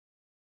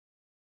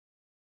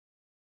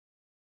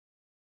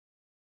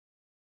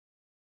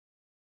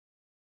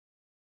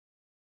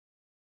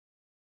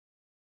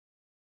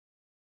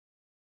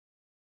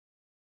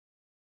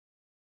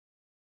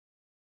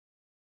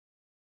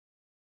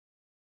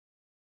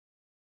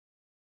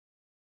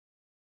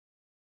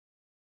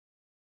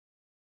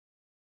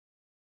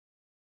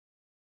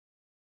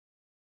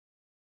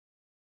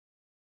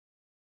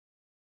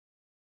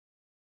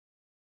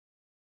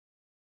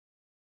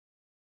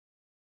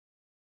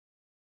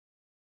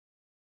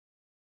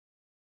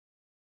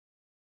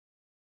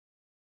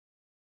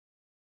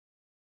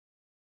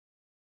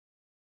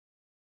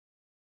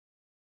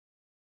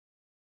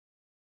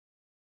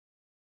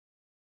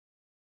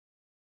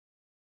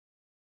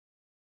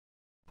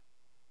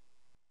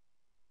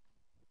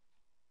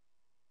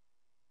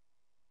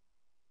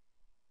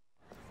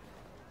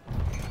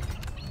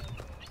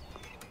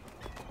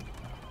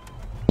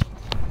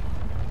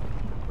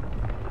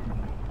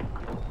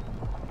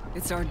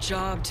It's our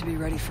job to be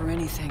ready for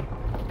anything.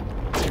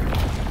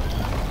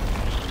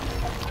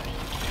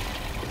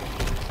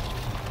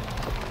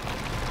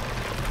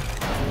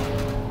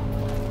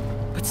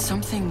 But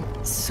something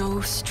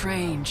so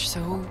strange,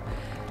 so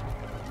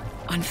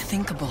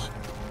unthinkable.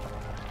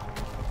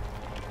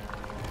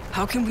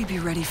 How can we be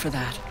ready for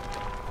that?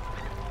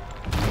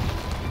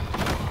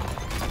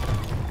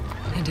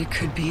 And it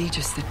could be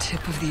just the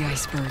tip of the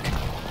iceberg.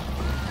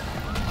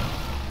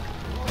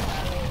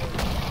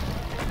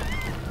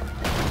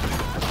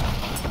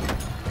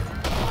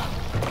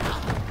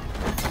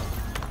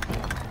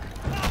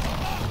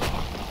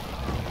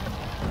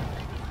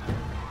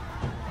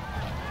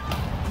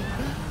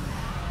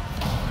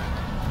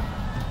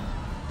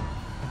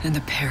 And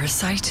the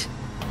parasite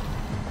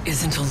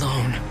isn't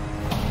alone.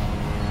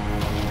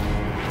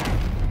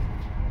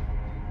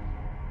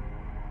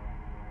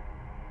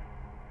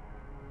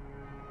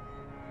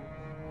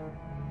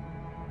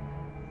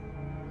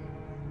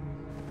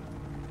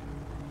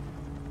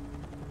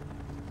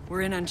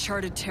 We're in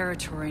uncharted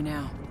territory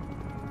now,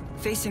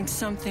 facing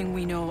something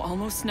we know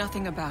almost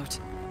nothing about.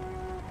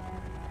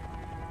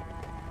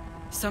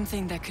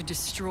 Something that could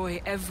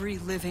destroy every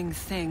living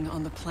thing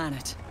on the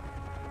planet.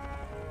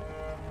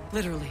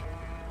 Literally.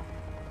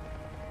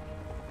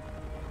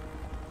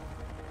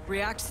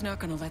 React's not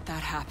gonna let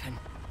that happen.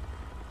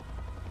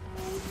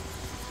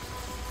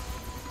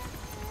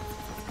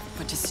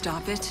 But to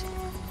stop it,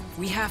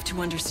 we have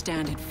to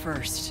understand it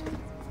first.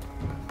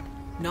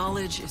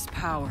 Knowledge is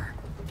power.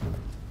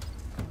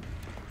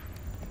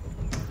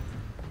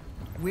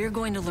 We're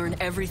going to learn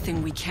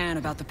everything we can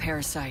about the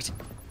parasite.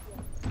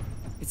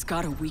 It's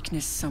got a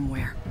weakness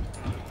somewhere.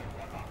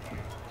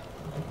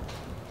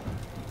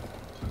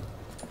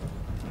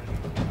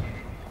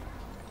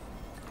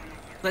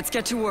 Let's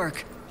get to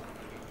work.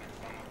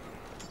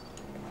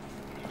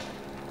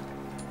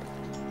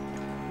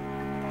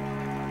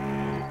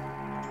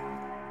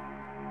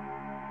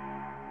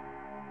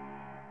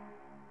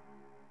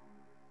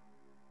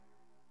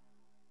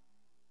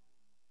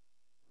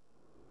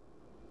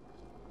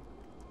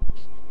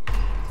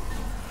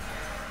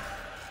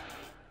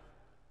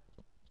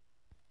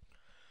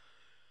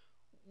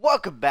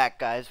 Welcome back,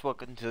 guys.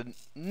 Welcome to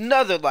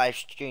another live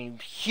stream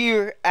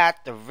here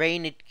at the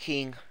Reigning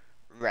King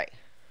Ray.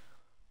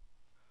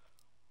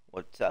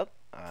 What's up?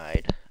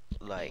 I'd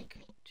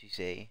like to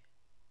say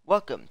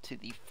welcome to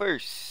the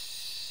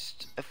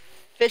first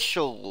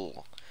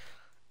official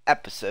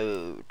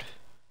episode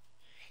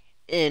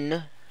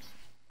in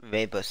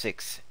Rainbow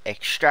Six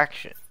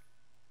Extraction.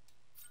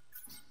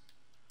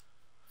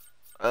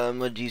 I'm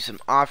gonna do some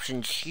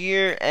options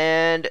here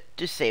and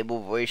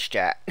disable voice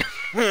chat.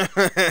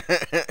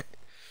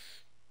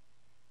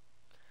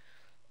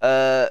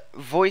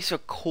 Voice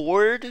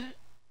record,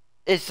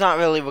 it's not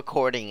really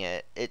recording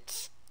it.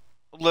 It's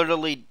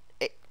literally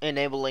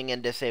enabling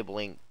and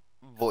disabling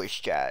voice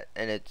chat,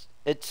 and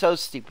it's so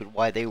stupid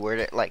why they word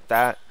it like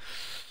that.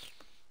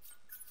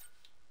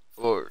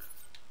 Or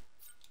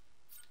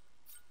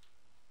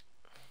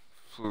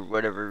for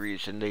whatever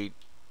reason they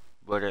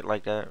word it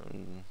like that.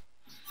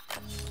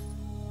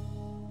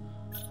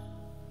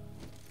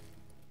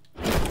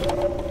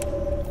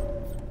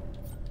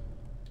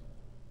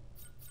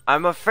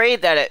 I'm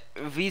afraid that it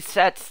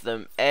resets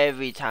them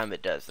every time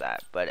it does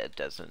that, but it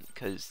doesn't,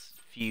 because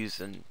Fuse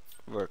and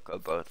Rook are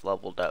both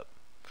leveled up.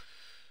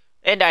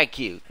 And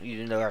IQ,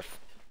 even though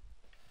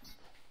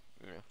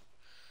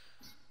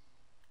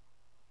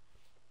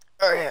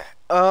Okay,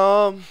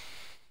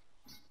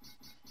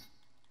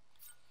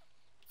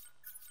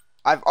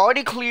 I've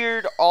already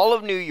cleared all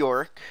of New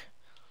York.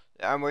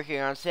 I'm working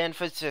on San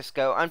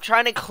Francisco. I'm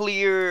trying to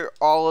clear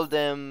all of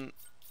them,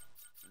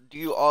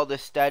 do all the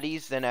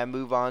studies, then I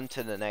move on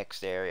to the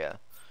next area.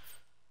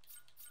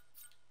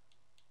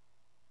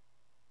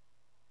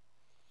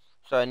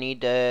 So I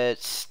need to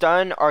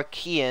stun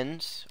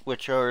Archeans,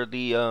 which are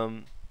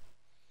the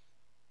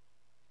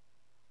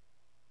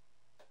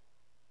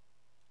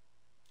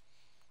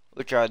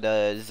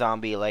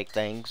zombie-like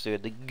things. They're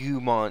the goo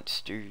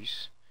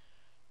monsters.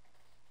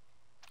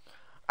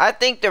 I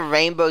think the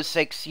Rainbow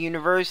Six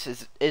universe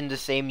is in the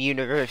same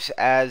universe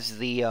as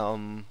the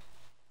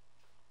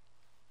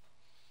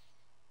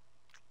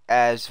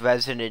as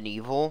Resident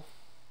Evil.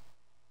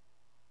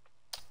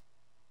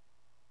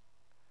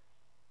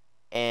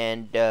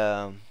 And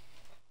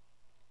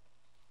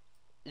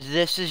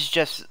this is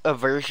just a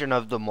version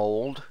of the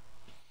mold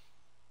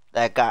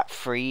that got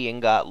free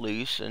and got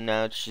loose, and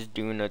now it's just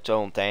doing its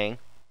own thing.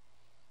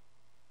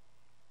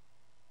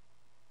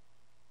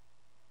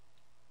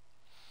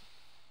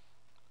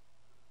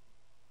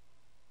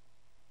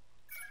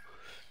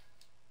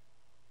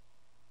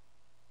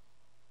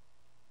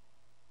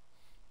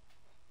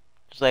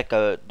 It's like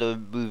the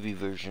movie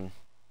version.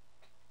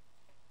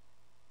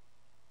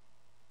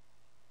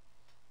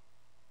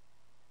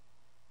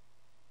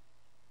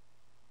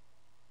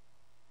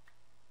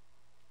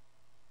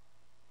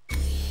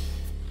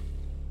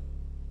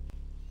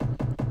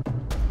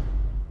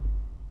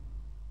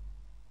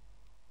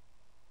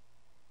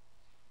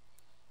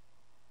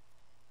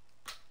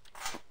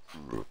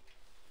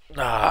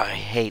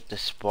 hate the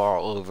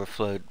Sprawl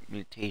overflow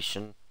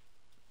mutation.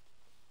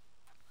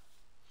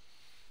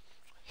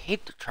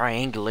 Hate the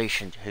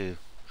triangulation too.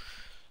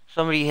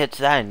 Somebody hits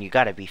that and you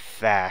gotta be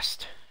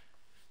fast.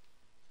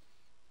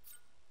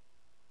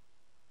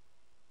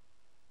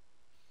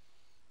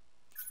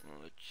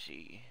 Let's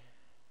see.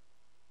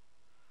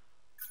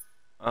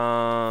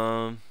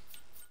 I'm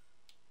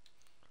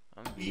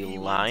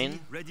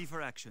line. Ready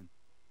for action.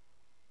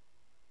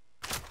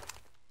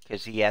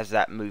 Because he has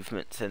that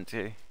movement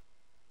sensor.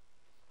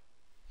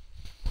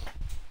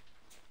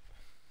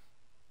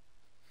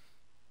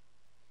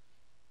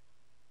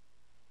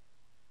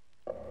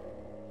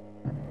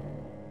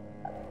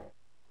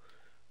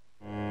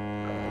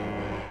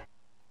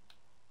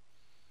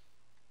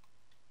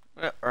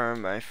 What are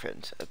my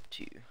friends up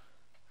to?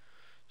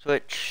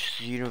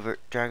 Switch,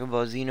 Dragon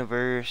Ball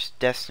Xenoverse,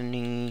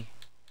 Destiny,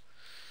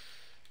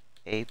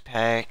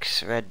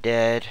 Apex, Red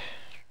Dead,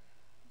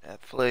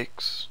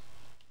 Netflix.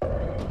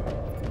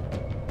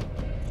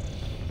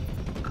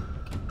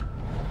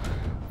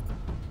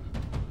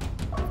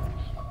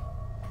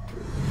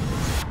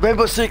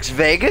 Rainbow Six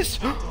Vegas?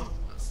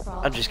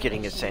 I'm just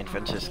kidding, it's San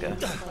Francisco.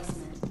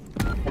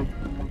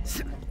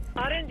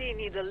 R&D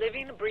needs a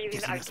living,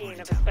 breathing arcane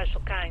of a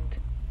special kind.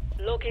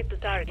 Locate the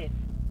target.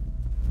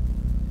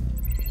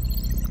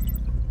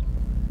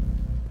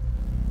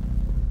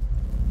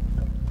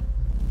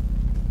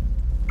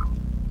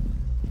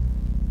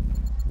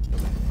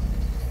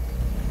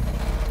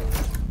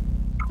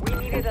 We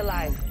need it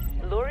alive.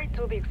 Lure it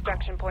to the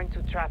extraction point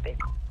to trap it.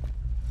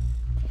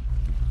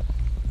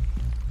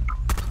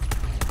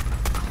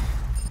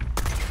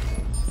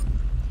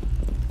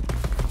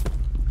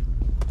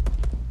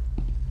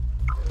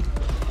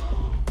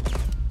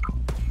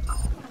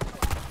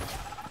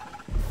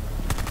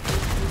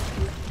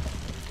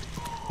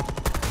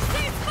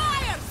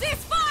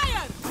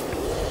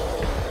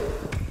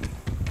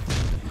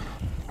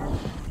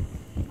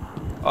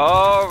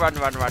 Oh, run,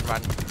 run, run,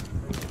 run.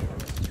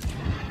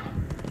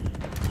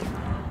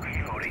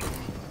 Reloading.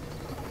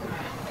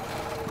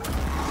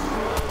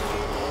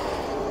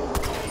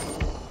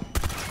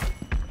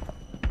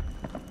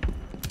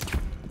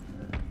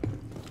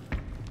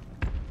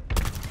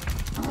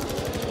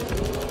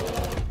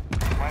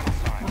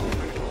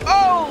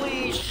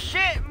 Holy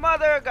shit,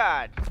 mother of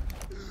God.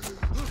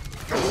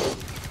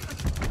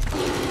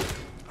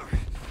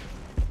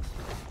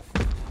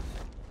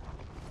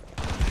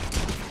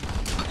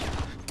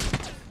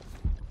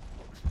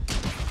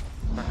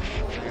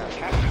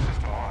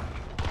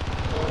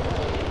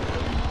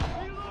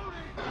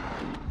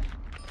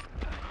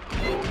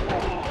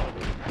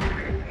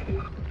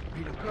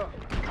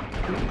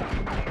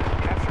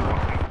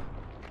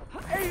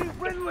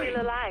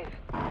 Still alive.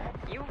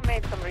 You've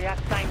made some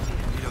React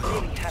scientists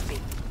really happy.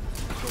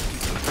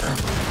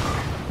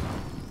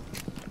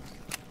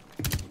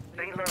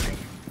 Reloading.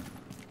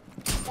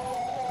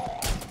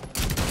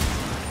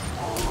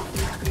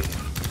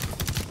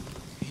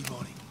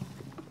 Reloading.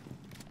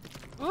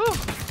 Woo!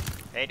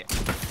 Hate it.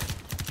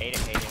 Hate it,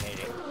 hate it, hate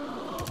it.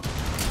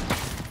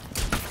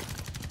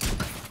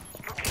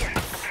 Look here,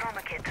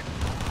 trauma kit.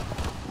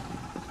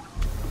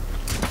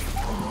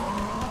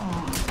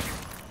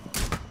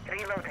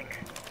 Reloading.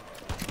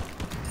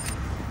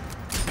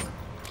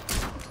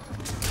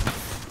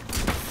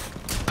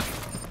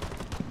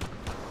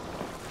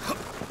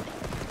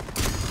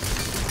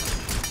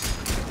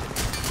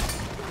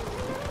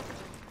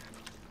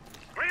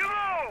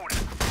 Reload!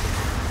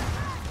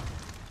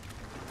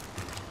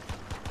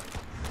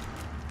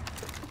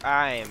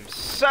 I am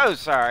so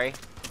sorry.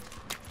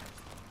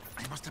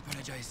 I must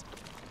apologize.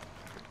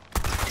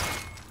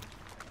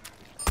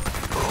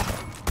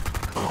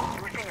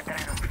 Using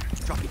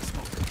adrenaline. Dropping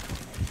smoke.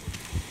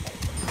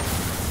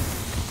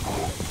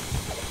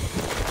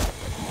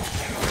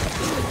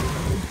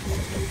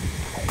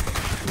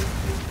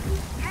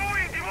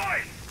 Throwing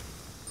device!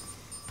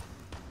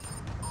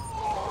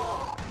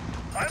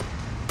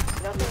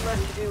 Nothing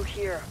left to do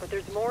here, but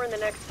there's more in the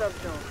next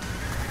subzone.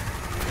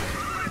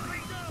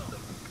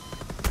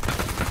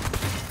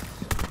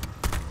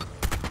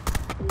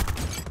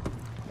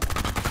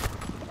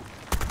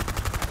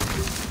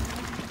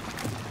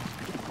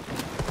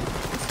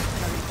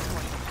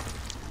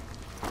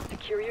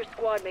 Secure your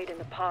squad mate in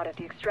the pod at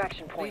the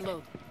extraction point.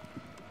 Reload.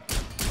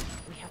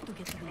 We have to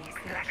get to the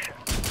extraction.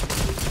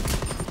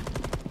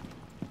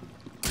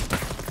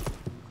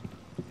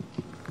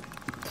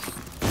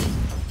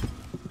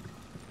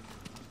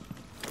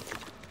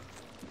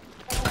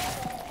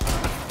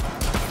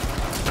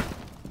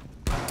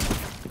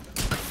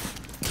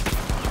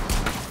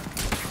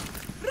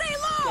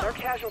 Get our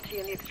casualty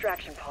in the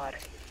extraction pod.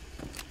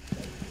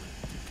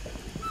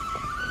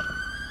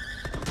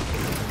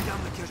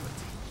 Down the casualty.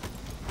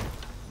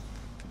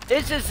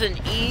 This is an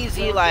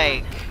easy,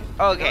 like...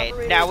 Okay,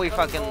 The now we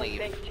operator's fucking coming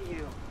leave. home thanks to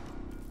you.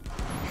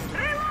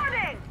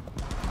 Reloading!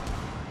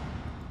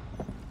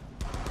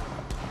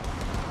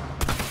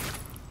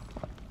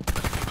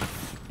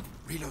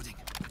 Reloading.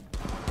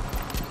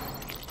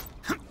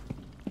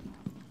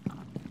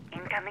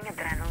 Incoming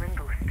adrenaline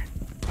boost.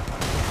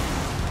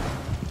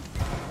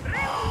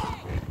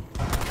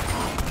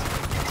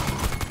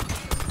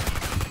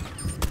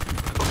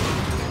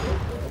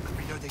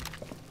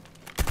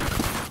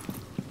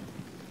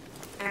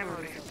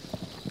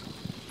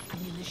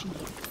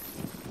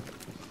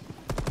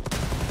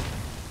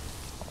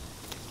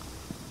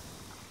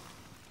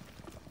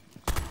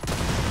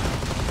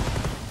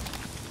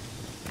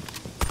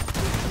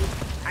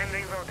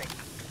 Reloading.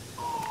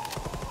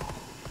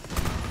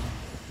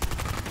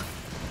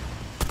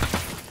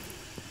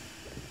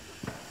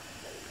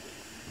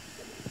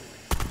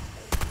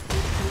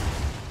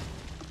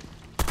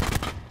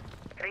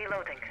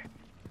 Reloading.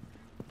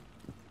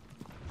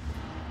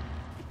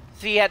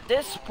 See, at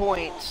this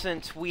point,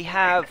 since we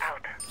have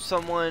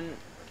someone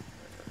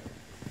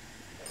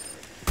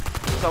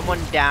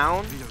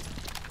down,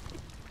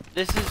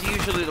 this is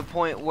usually the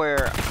point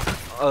where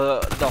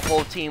the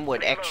whole team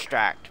would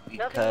extract,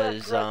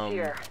 because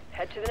here.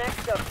 Head to the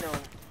next stuff zone.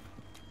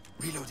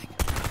 Reloading.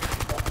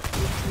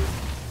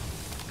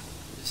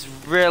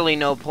 there's really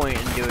no point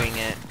in doing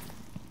it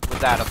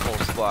without a full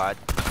squad.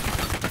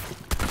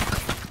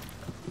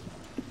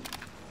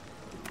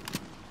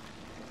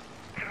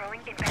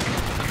 Throwing impact.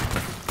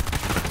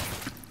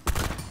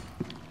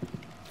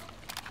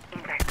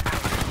 Impact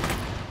out.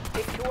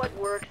 Stick to what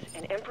works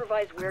and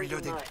improvise where you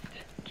must.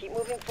 Keep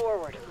moving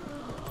forward.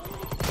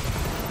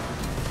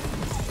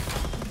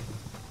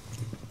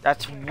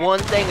 That's one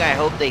thing I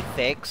hope they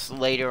fix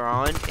later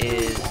on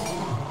is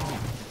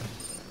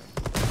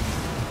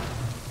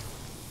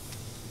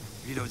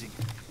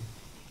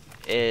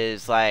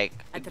like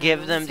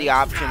give them the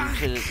option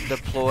to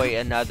deploy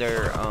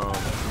another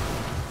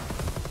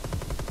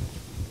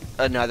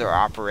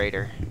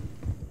operator.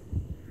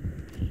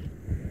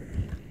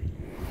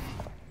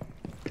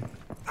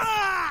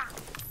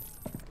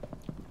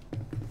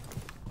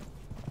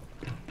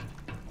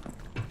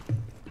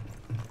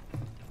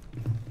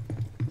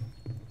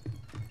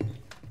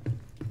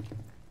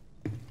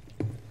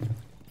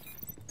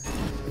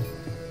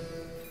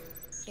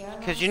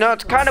 Because, you know,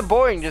 it's kind of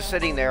boring just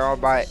sitting there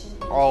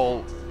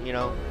you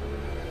know,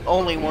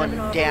 only one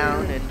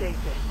down and...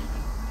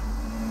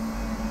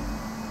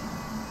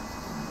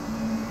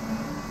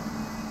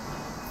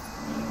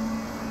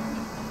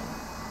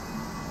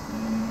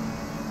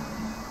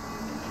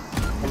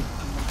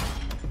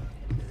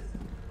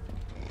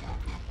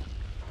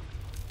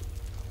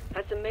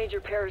 That's a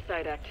major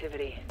parasite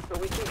activity, but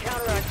we can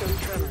counteract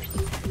those tremors.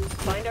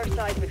 Find our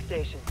seismic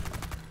station.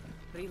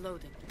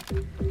 Reloading.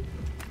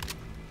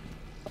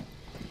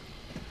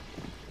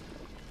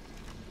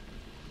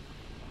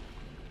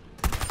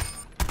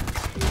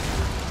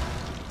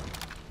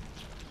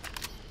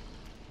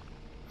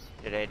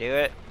 Did I do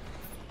it?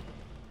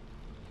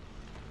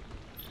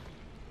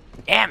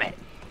 Damn it!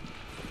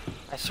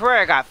 I swear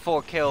I got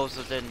 4 kills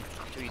within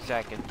 3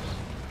 seconds.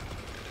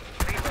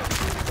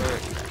 Or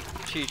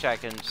 2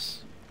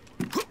 seconds.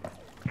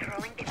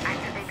 Throwing and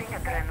activating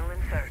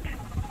adrenaline surge.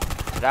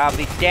 But I'll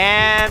be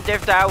damned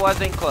if that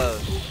wasn't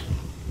close.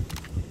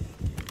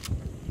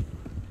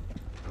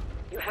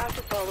 You have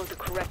to follow the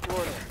correct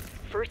order.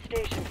 First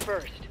station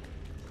first.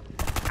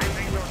 I'm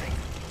reloading.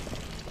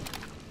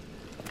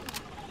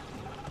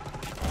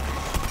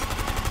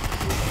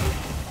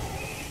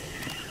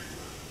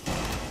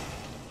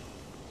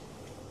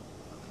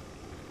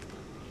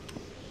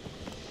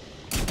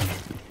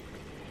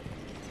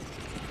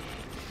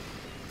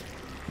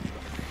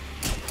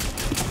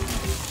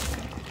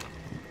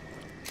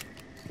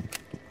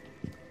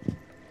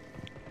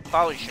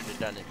 Probably should have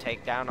done a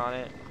takedown on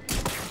it.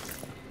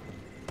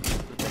 A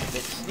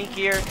bit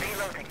sneakier.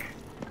 Reloading.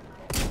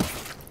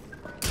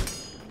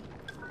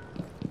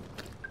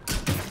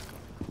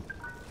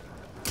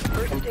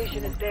 First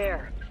station is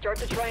there. Start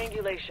the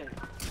triangulation.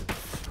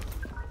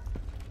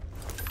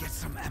 Get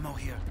some ammo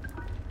here.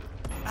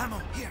 Ammo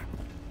here.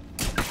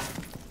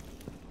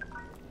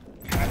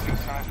 Commencing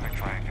seismic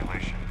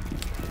triangulation.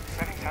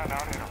 Setting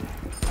timeout interval.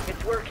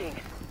 It's working.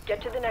 Get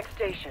to the next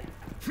station.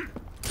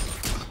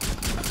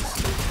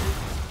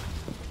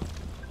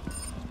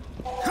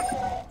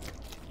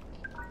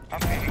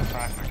 Updating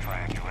seismic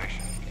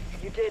triangulation.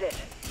 You did it.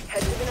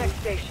 Head to the next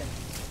station.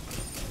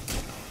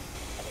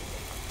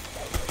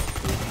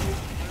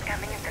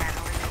 Incoming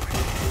adrenaline.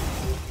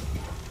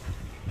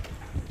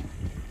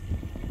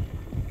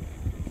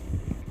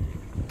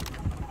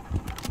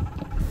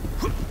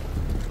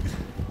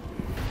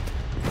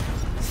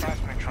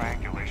 Seismic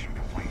triangulation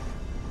complete.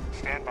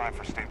 Stand by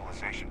for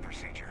stabilization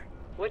procedure.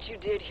 What you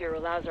did here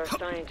allows our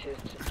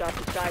scientists to stop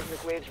the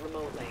seismic waves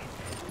remotely.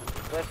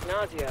 Less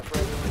nausea for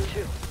everyone,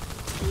 too.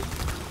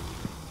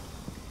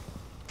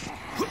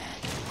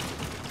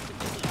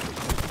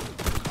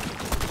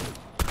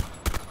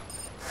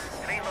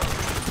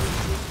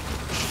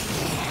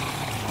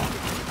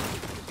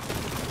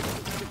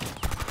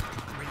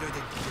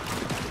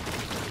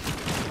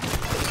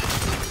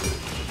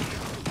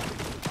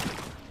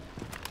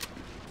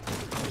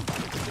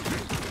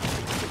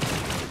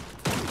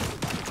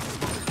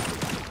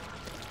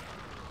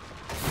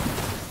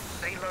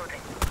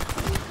 Reloading.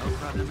 No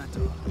problem at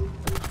all.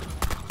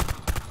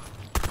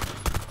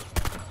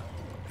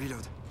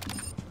 Reload.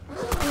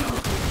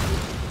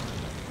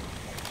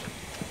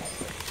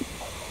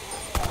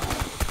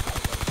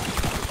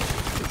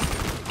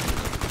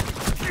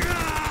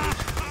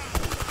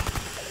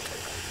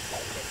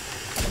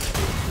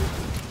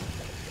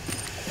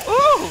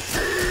 Ooh!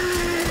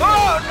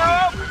 Oh no!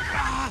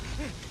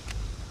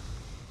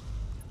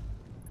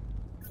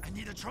 I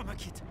need a trauma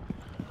kit.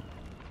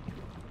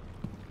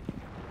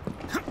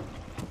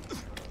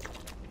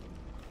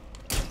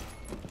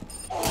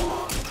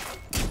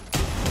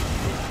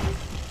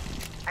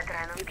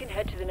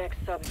 Head to the next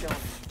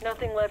subzone.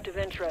 Nothing left of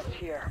interest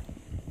here.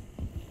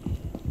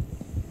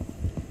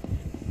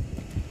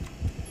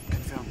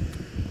 Confirm.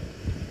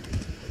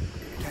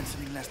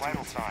 Canceling last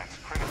Vital signs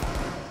critical.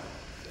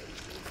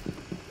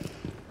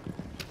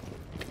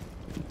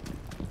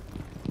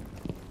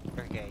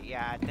 Okay,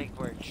 yeah, I think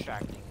we're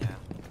extracting now.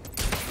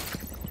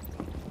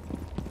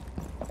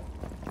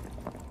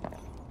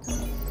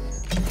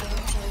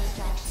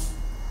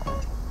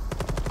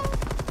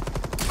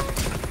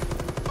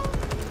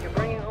 You're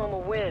bringing home a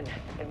win,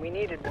 and we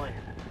needed one.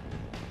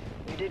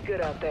 You did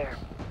good out there.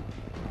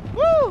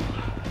 Woo!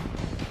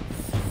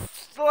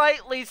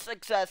 Slightly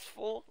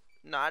successful.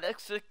 Not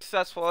as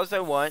successful as I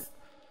want,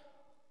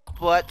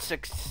 but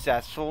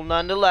successful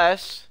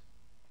nonetheless.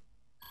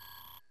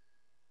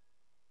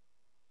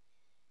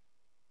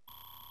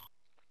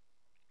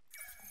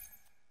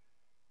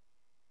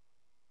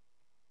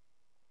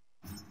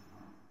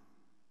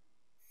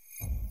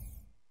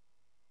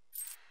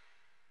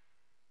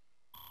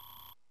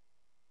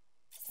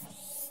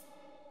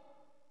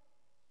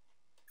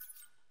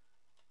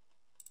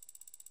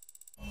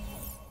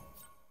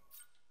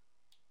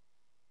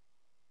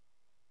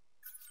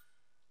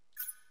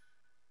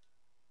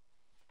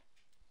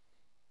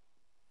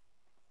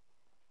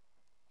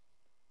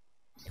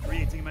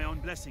 Creating my own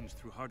blessings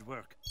through hard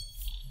work.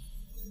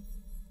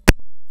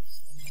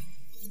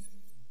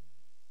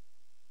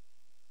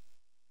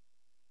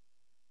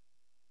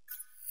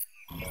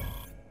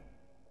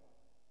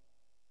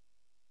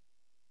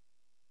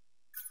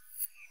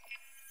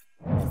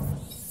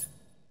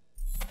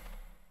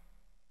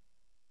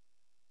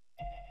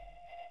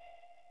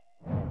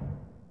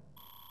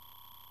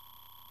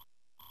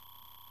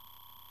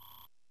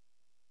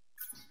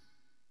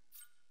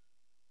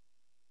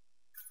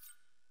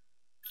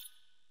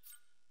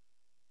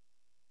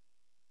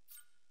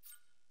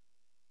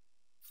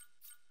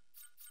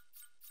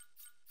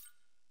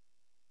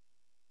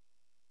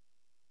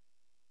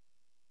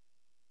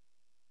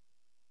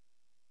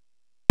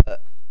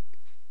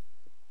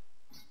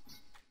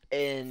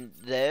 In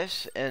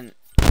this, and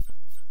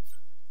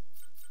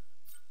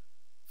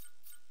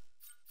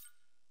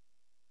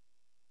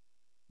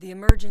The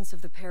emergence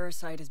of the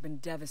parasite has been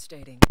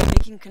devastating,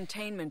 making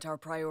containment our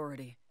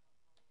priority.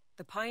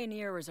 The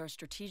Pioneer is our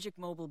strategic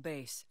mobile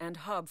base and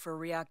hub for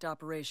React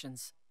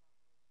operations.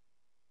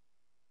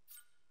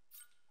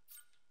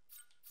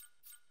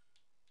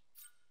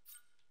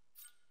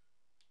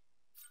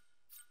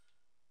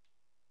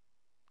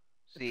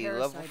 see,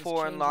 parasite level is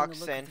 4 changing the unlocks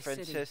look San of the city,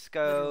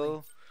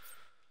 Francisco.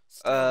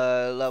 Still,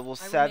 Level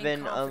I remain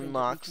 7 confident that we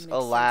unlocks can make sense of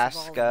all of it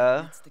Alaska.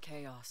 amidst the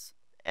chaos.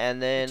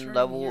 And then Returning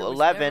level here was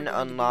 11 never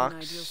going to be an ideal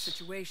unlocks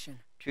situation.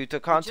 Truth or We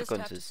just have to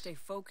Consequences. stay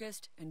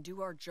focused and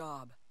do our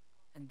job,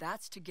 and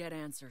that's to get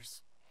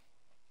answers.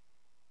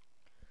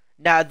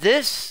 Now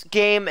this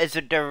game is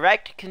a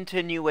direct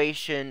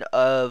continuation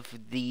of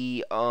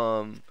the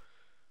of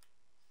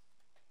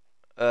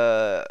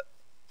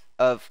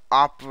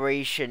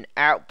Operation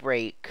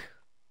Outbreak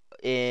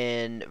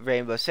in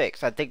Rainbow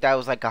Six. I think that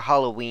was like a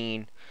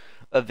Halloween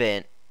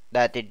event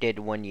that they did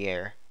one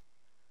year.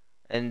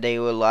 And they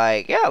were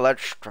like, yeah,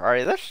 let's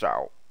try this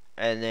out.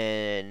 And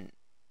then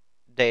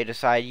they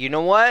decided, you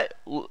know what?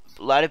 A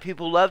lot of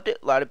people loved it.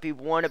 A lot of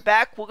people want it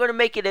back. We're going to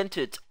make it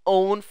into its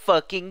own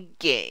fucking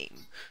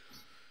game.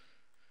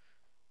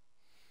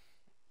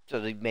 So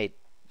they made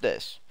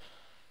this.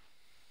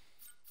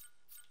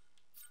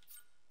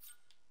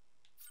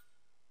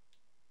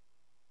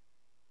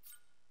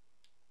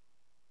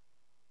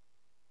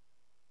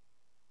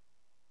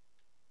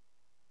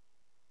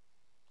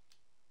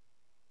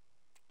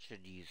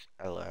 Should use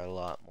LR a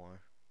lot more.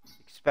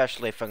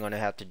 Especially if I'm going to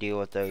have to deal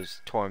with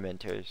those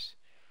tormentors.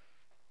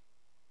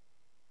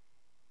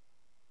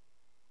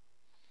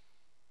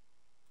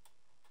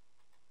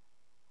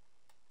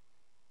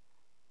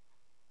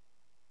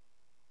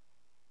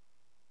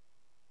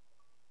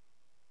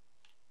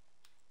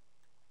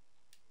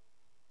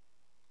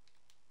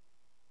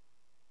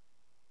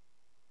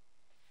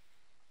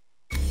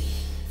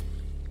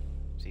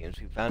 Seems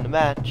we found a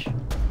match.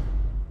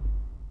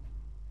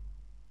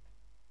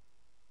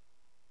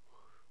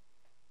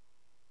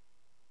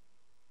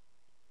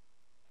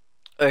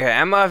 Okay,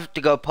 I'm gonna have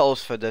to go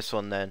Pulse for this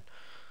one then.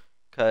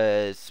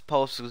 Because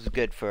Pulse was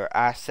good for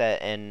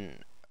Asset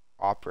and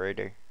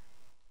Operator.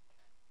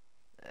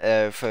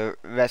 For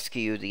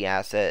Rescue the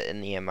Asset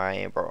and the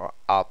MIA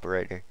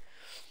Operator.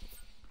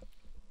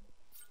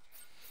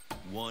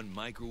 One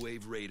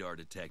microwave radar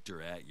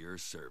detector at your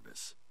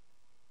service.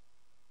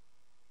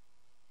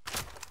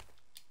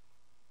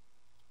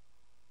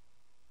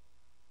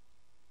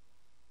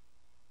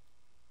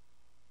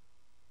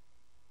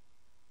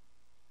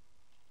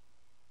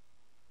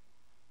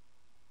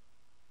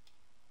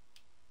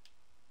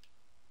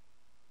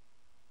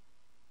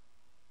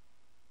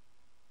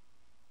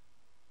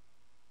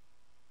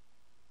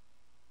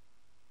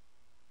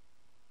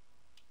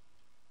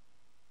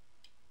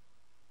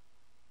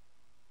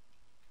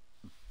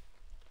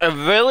 A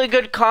really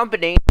good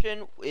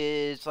combination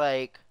is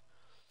like,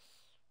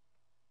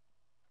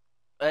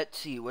 let's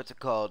see, what's it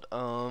called?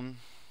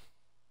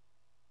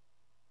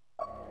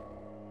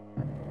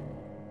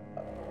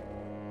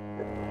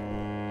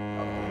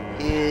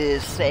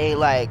 is, say,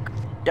 like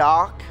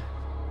Doc,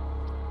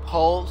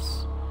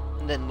 Pulse,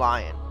 and then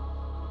Lion.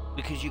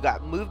 Because you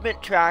got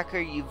movement tracker,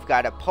 you've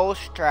got a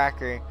pulse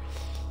tracker,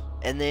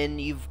 and then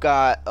you've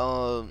got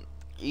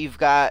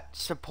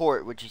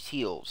support, which is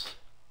heals.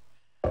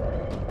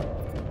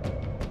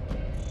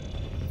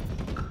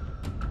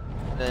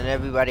 Then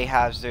everybody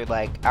has their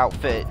like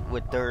outfit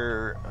with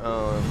their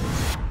or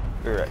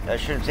I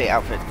shouldn't say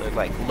outfit, their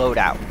like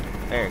loadout.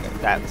 There you go.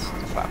 That's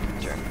the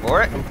proper term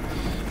for it.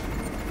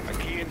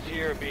 Archaeans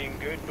here are being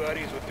good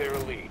buddies with their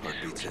elite.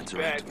 Heartbeat sensor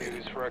Bad activated.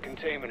 news for our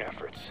containment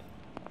efforts.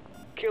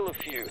 Kill a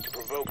few to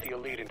provoke the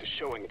elite into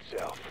showing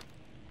itself.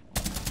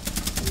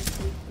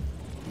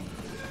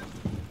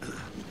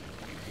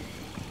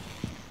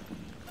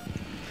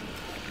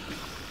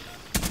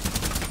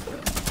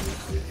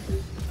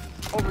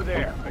 Over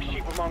there, a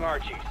sheep among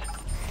Archies.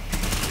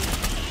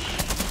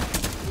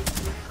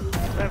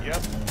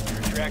 Yep,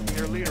 you're tracking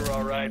their leader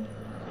all right.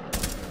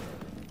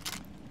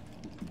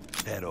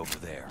 Head over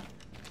there.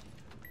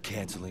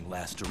 Canceling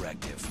last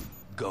directive.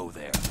 Go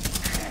there.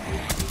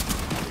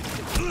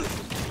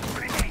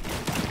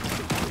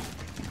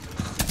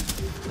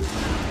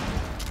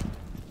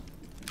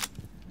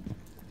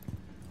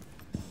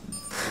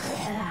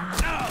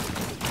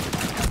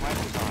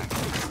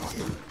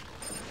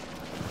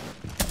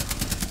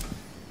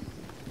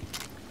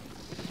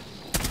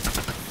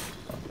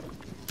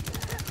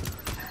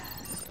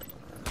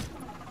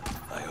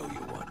 I owe you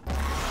one.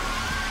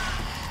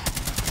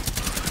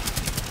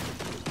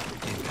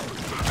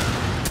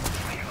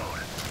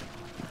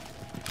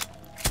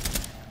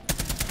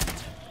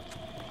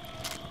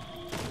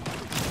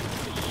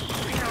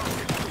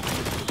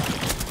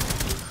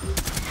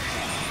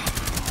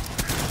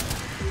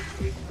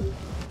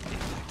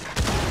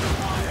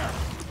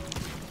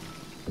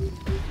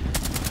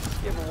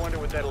 You ever wonder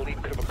what that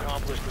elite could have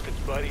accomplished with its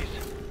buddies?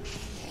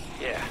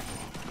 Yeah,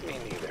 me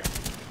neither.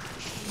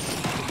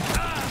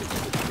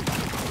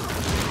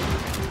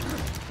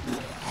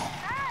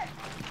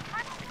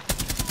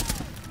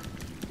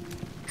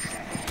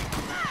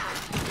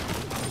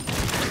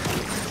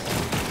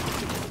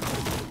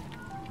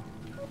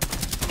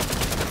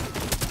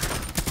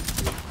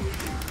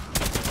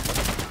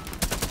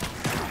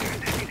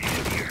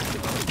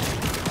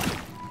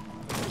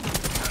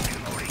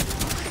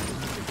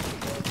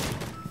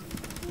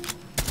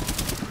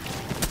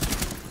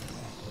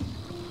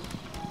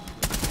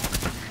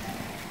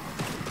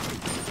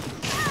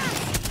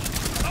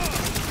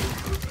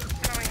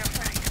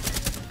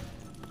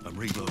 I'm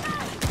reloading.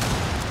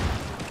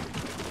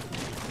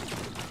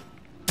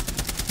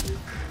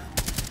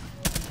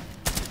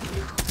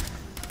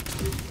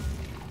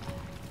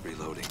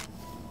 Reloading.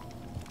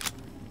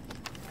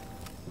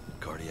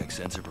 Cardiac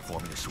sensor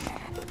performing a sweep.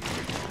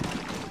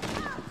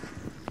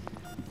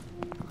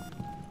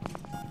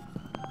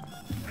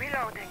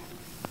 Reloading.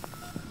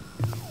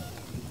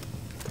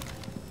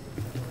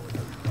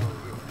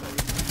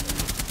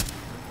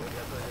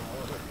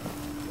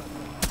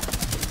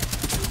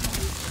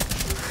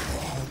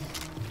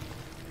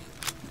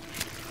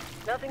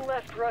 Nothing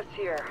left for us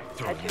here.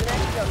 Head to the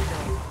next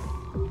zone.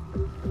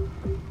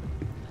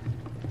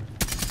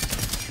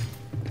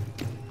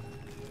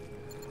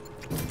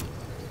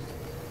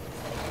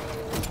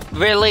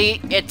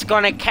 Really? It's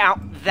gonna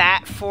count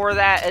that for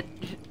that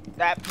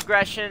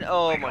progression?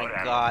 Oh my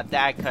god,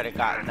 that could have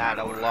gotten that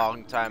a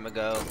long time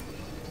ago.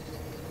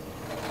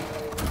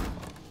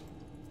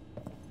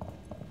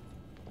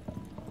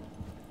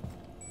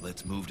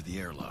 Let's move to the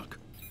airlock.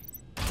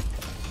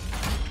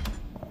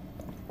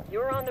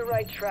 You're on the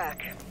right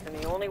track, and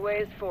the only way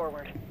is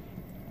forward.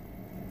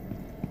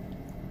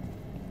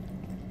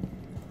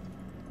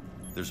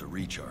 There's a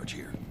recharge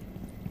here.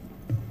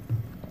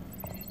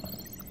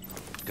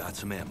 Got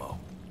some ammo.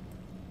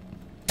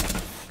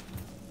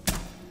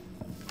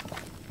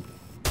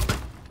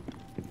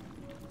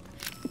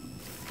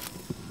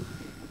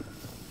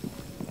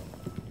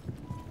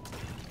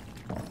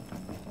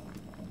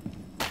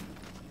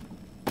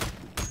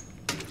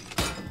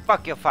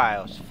 Fuck your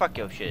files. Fuck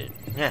your shit.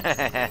 Airlock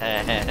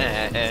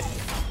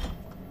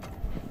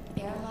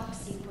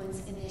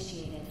sequence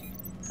initiated.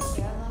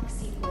 Airlock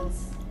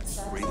sequence.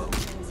 Reload.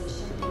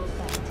 Transition in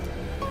effect.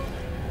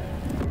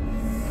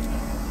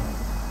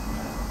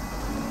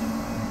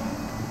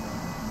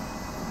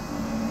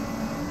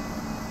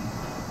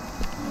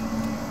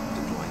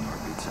 Deploying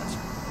heartbeat sensor.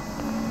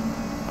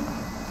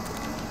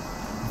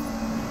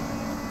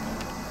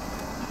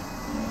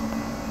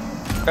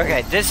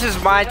 Okay, this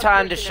is my Tough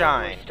time to personnel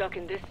who are shine. Stuck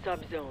in this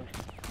subzone.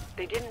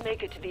 They didn't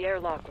make it to the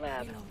airlock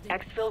lab.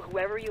 Exfil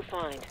whoever you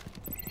find.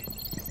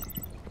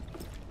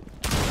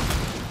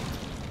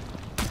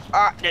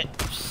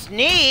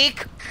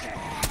 Sneak?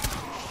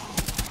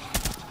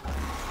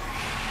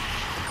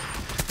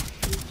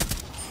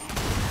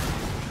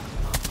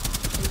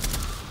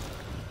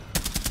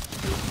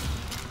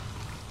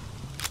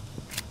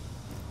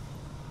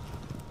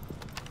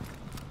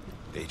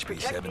 HP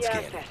Protect 7 the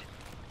scanning. asset.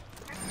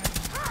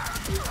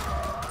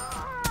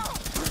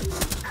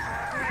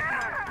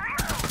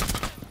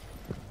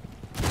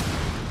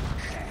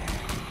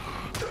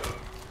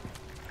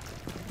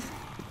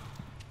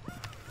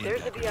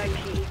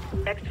 VIP.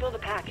 Exfil the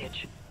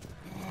package.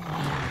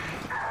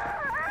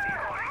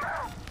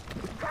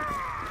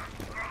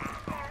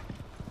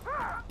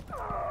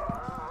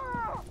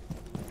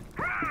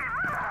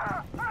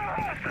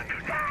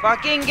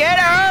 Fucking get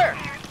her!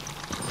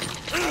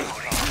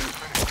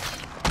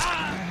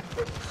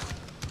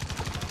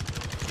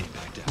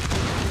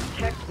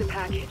 Protect the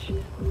package.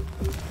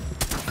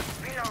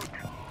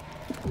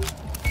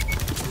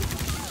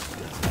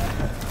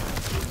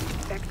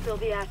 Exfil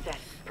the asset.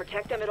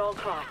 Protect them at all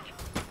costs.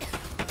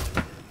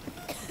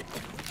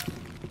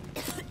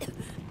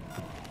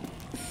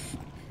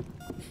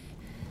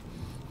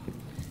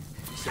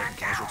 Second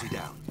casualty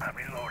down. I'm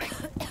reloading.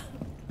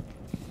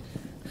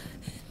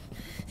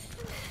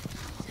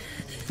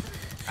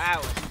 That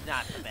was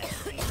not the best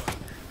thing.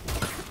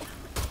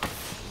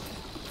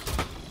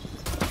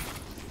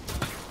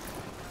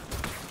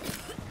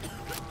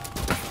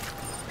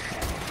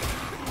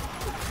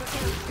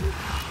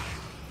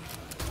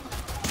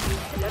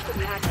 Set the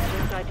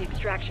package inside the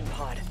extraction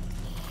pod.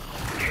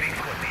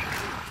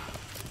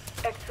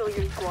 Exfil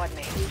your squad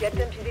mates. Get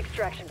them to the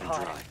extraction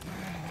pod.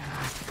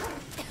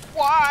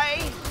 Why?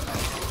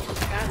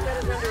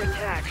 Asset is under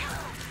attack.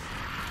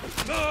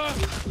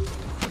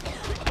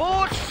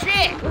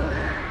 Bullshit!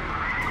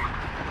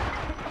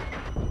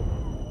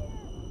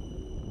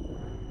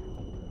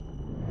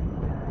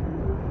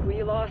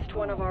 We lost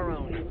one of our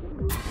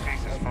own.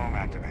 Stasis foam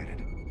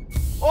activated.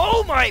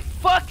 Oh my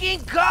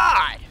fucking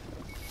god!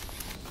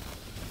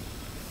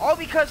 All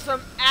because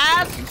some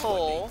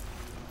asshole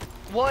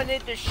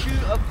wanted to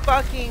shoot a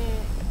fucking...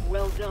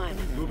 Well done.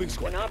 Moving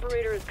squad. An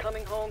operator is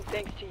coming home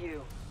thanks to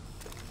you.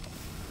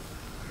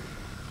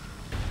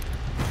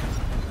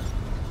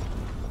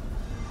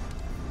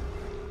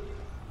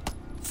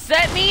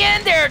 Set me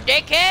in there,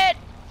 dickhead!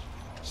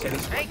 Setting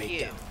squad Thank mate you.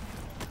 down.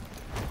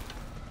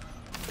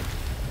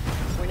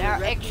 When Now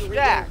your rescue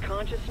extract. regains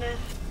consciousness,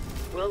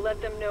 we'll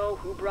let them know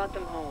who brought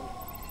them home.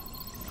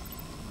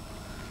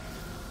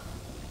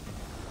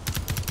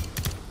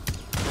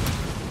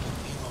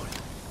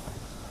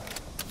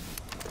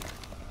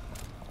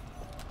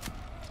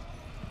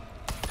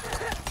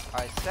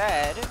 I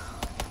said...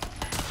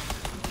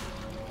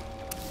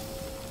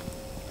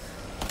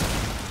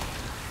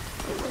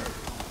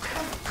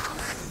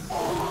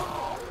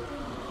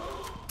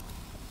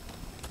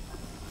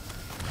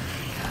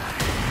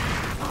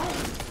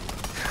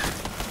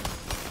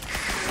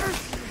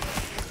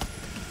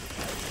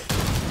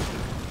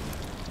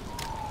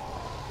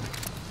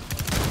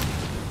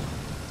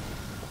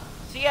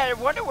 See, I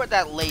wonder what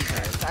that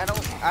laser is. I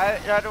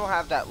don't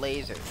have that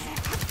laser.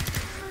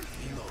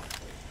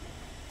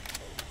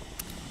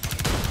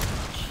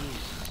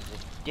 Jesus,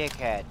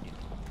 dickhead.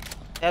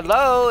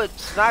 Hello,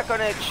 it's not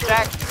gonna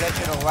extract because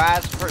you're the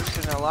last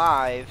person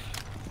alive.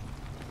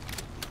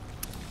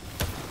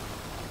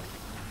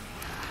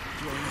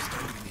 Throwing a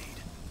stun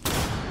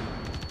grenade.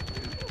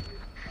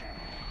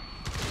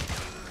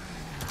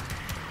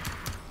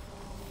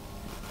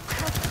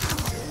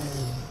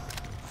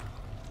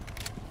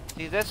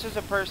 See, this is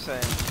a person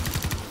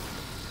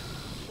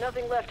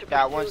Nothing left to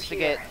that pursue wants to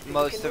here. get You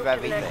most can of move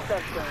to the everything. next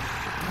subzone.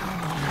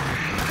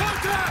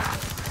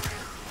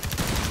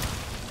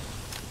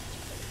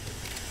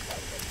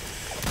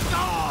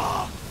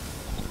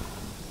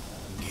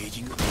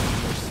 Engaging the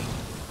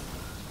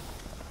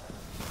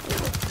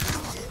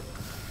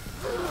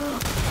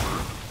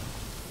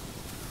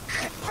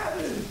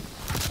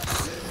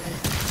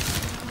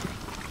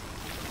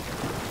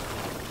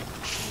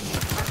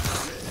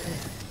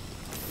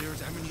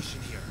There's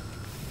ammunition here.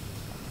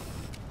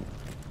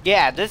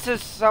 Yeah, this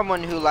is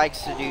someone who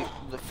likes to do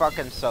the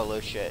fucking solo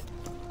shit.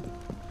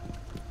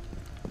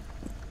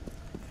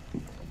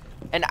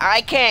 And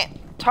I can't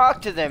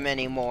talk to them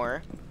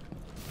anymore.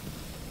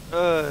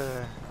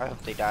 Ugh, I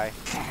hope they die.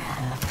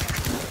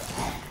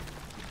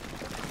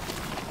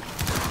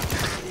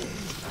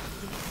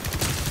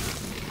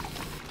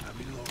 I'm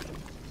reloading.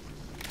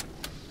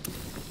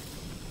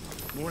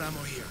 More ammo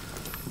here.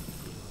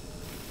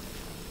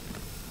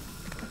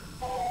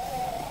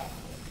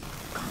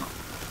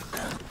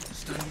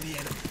 Stunning the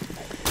enemy.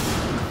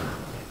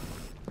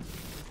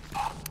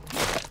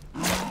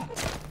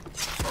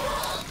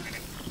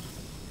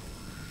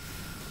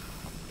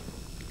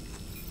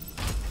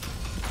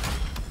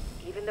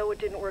 Even though it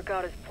didn't work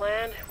out as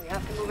planned, we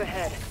have to move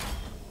ahead.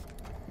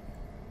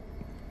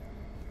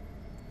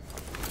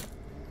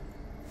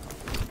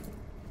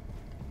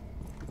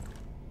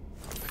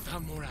 I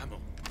found more ammo.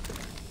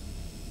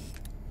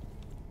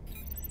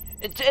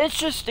 It's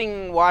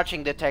interesting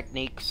watching the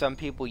technique some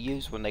people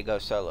use when they go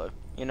solo,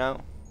 you know?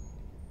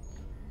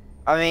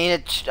 I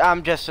mean,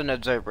 I'm just an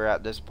observer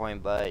at this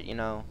point, but, you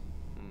know.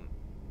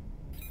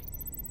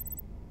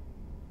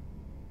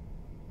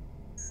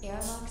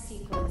 Airlock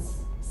sequence.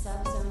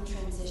 Subzone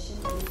transition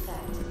in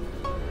effect.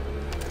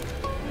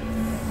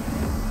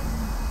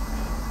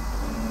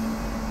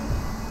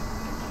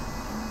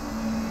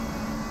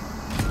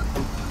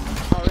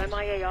 Our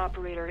MIA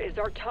operator is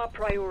our top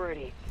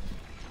priority.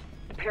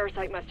 The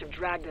parasite must have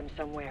dragged them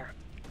somewhere.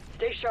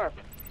 Stay sharp.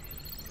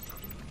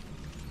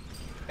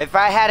 If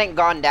I hadn't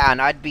gone down,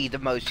 I'd be the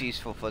most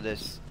useful for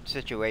this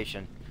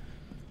situation.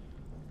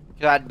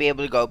 So I'd be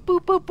able to go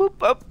boop, boop, boop,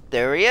 boop.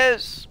 There he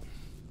is.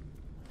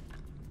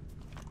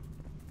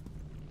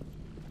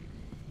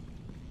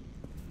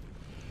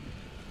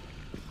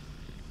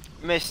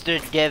 Mr.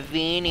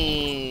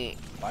 Davini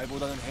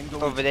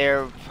over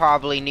there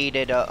probably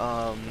needed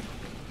a,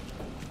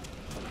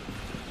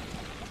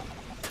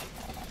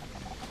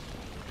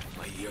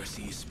 My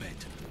ERC is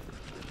spent.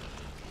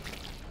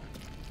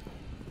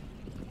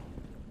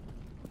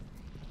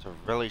 It's a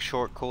really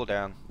short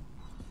cooldown.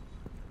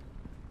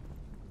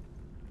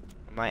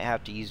 I might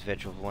have to use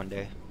vigils one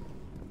day.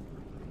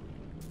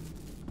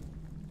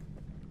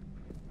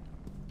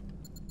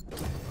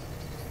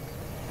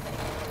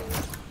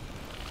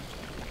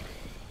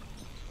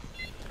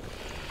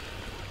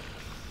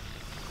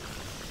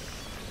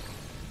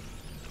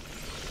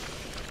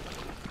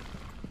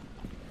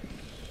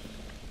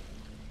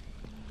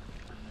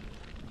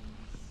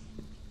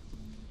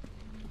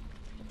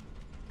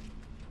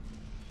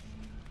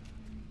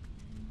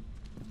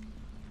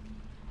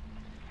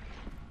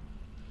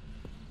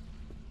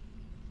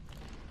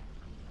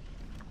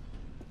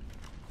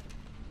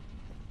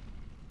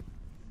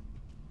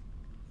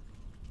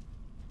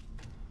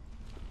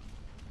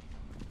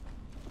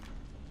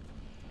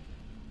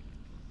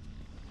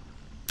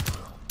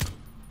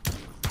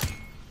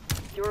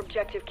 Your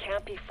objective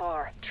can't be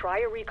far.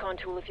 Try a recon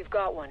tool if you've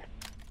got one.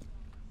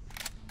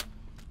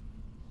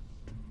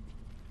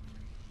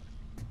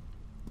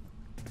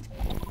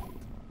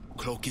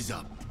 Cloak is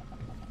up.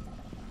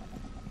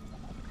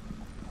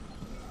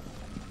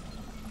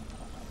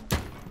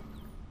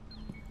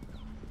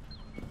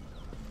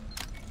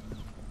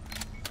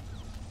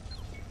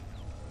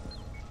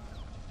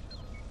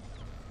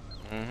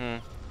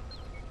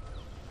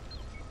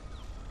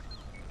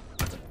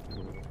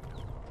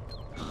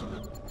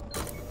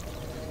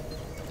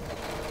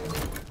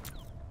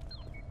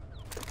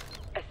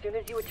 As soon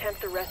as you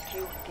attempt the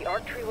rescue, the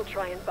arc tree will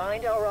try and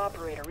bind our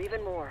operator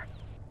even more.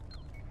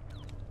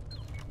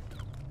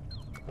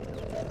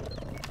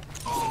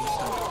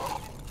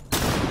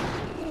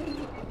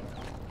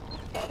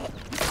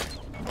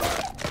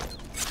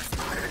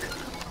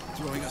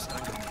 Throwing a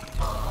stun grenade.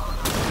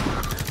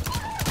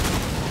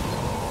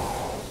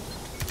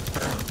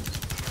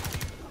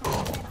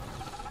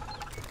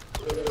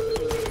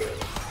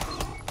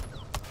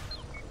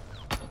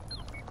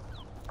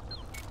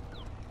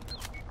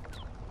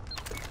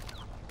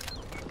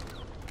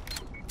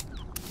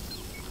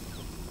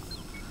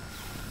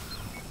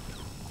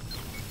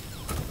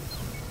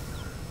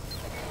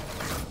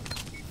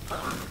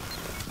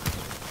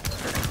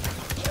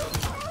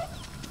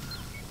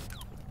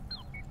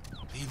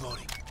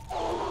 Reloading.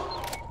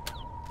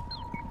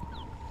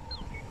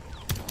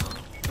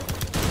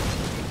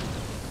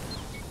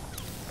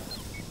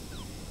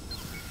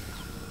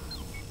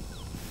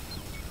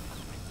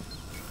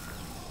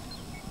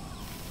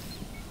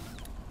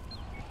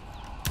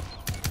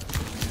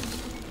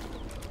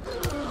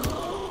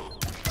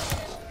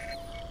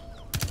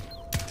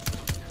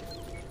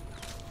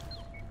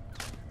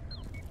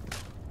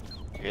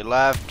 Your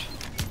left.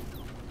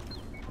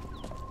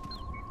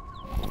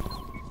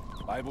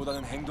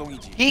 말보다는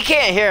행동이지. He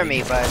can't hear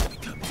me, but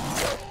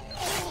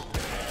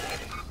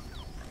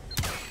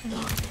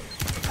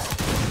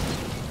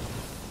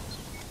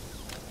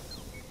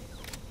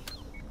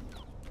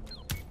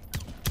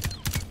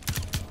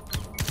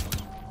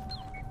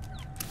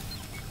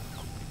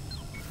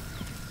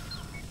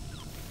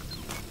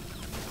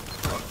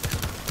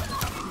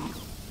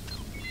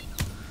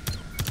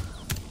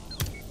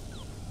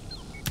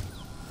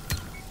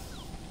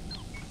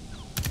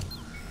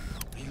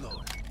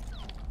Reload.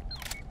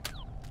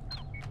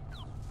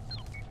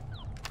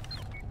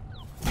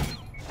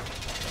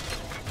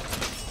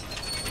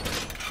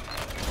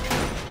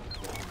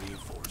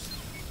 Reinforced.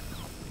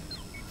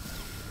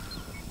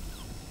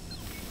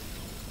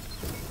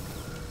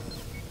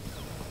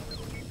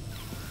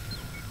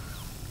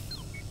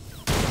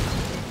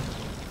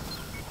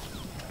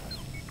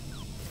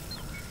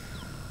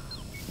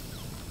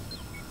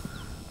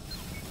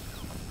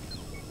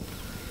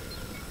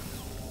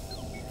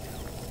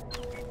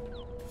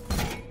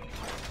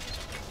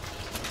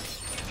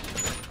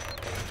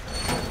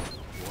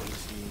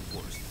 Walls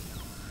reinforced.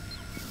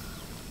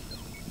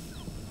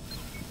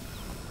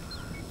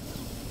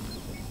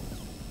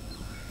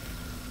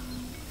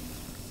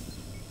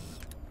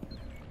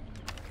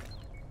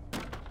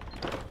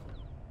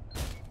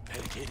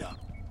 Head up.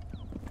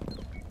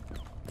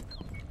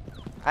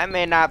 I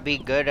may not be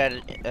good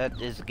at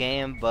this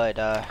game, but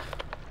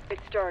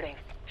It's starting.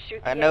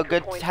 Shoot I the know anchor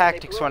good points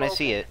tactics when when they I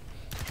see it.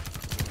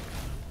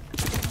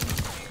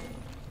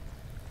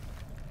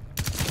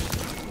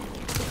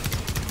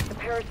 The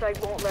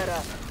parasite won't let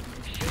up.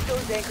 Shoot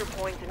those anchor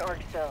points and arc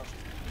cells.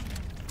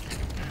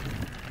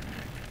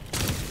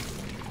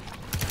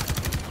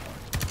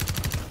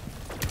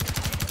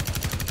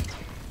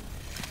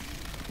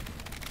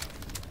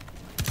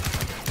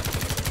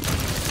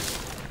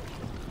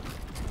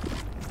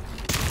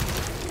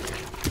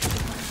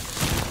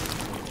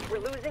 We're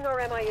losing Losing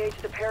our MIA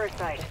to the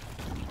parasite.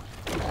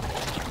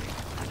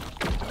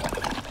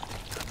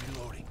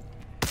 Reloading.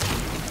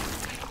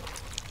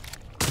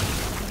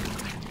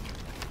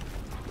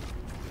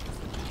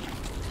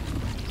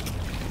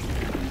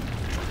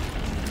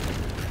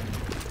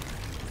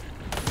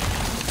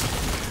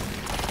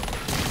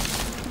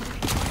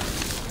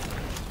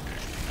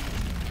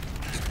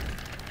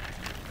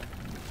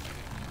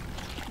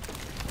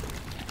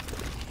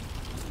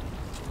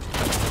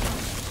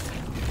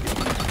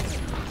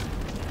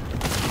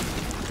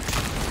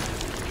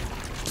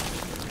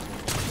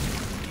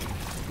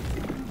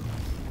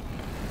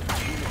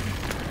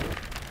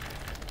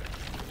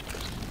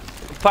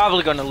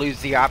 Probably gonna lose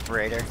the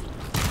operator.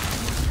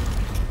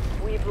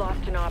 We've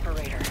lost an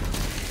operator.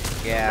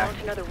 Yeah.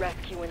 Mount another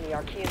rescue when the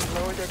Archeans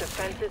lower their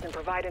defenses and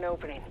provide an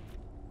opening.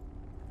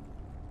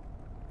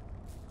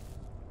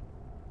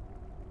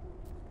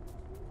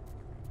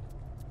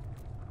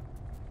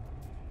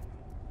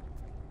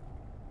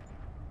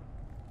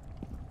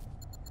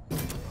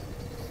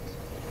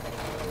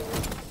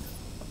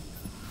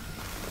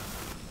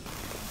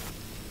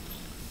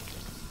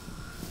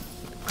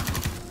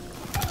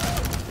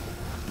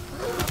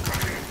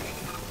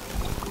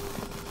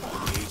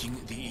 Engaging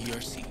the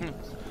ERC.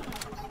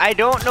 I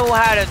don't know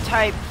how to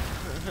type.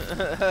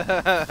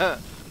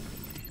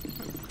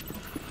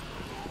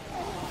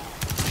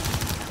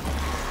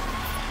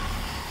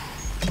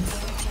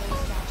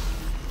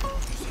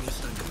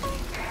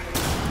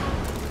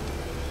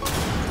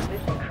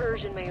 This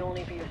incursion may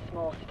only be a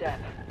small step,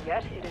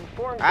 yet it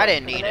informs I us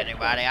didn't for the need next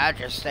anybody. one. I was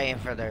just staying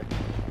for the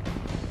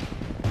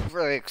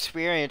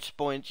experience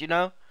points, you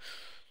know.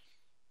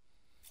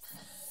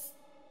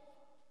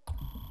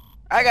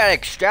 I got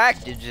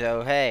extracted,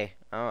 so hey,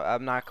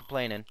 I'm not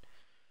complaining.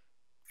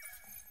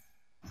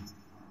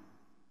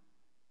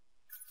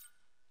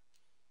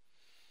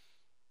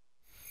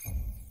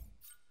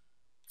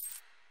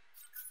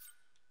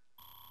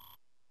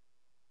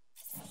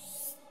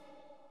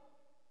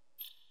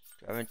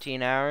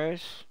 $17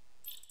 hours,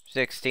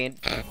 16.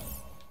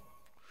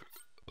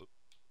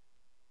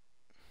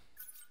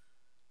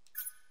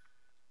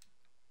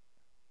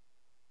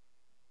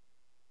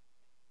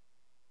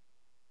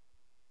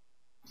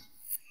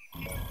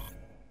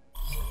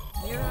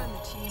 Mira and the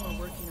team are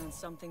working on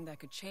something that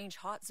could change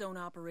hot zone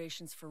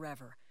operations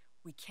forever.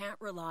 We can't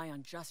rely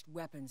on just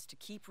weapons to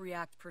keep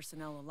React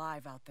personnel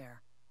alive out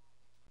there.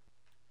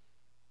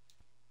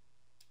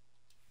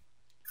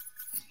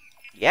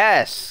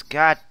 Yes,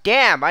 god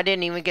damn, I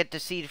didn't even get to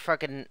see the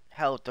fucking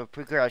health or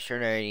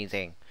progression or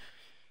anything.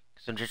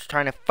 Cause I'm just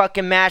trying to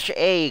fucking mash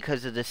A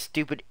because of the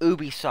stupid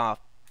Ubisoft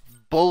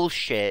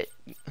bullshit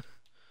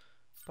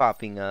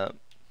popping up.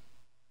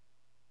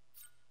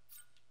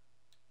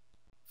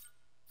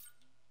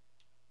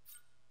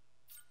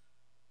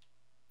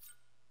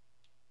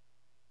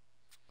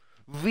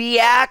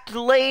 React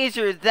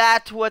laser,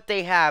 that's what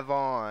they have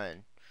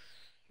on.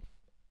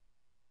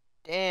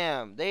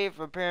 Damn, they've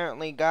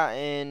apparently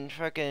gotten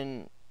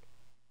fucking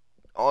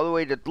all the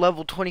way to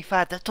level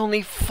 25. That's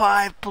only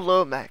 5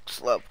 below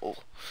max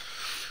level.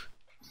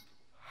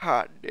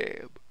 Hot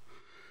damn.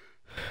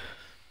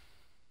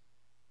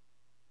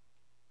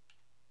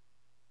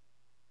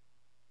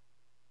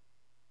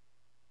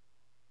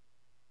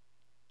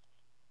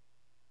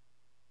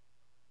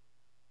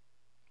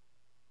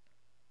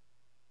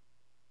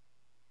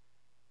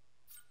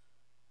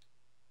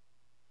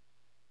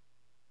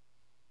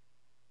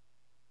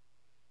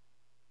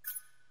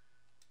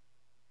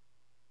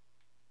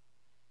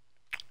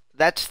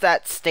 That's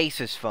that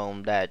stasis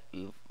foam that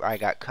I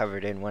got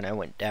covered in when I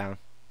went down.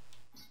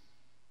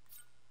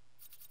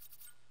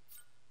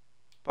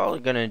 Probably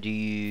gonna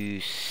do...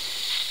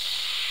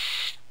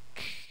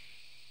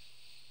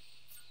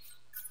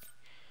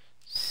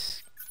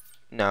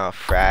 No,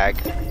 frag.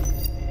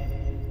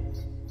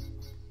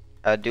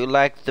 I do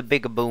like the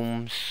bigger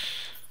booms.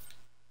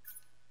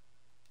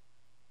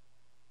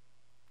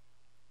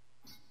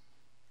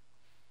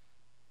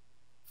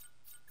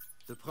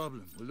 The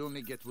problem will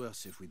only get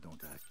worse if we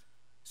don't act.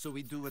 So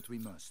we do what we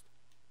must.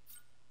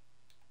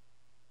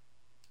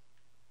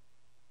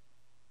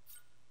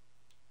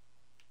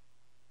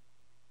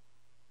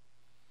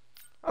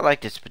 I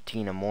like this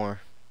patina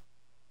more.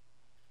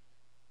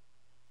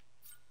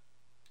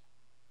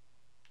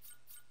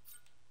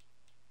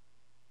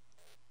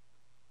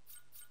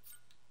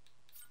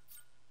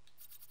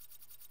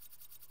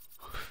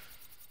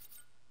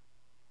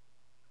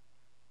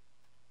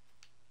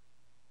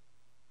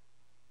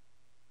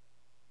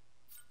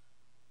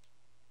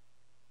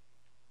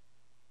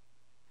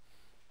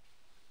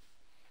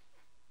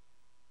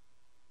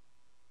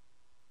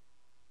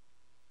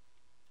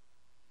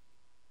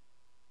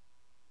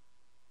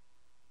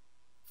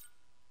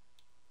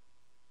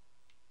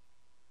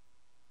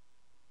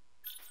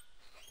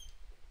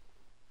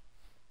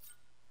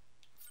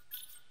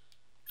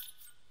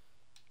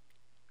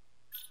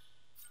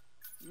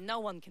 No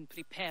one can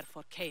prepare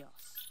for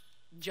chaos.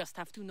 Just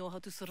have to know how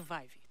to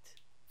survive it.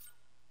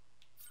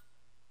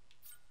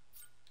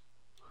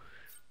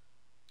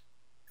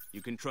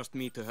 You can trust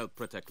me to help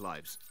protect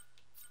lives.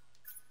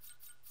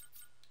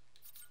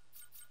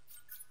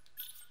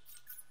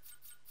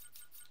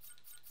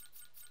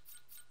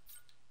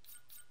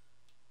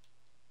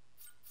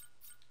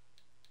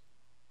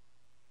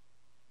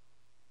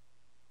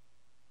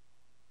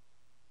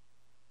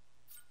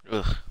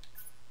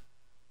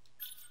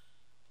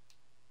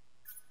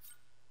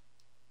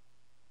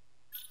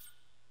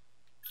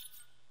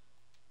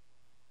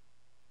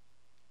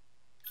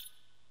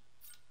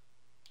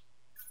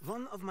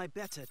 of my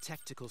better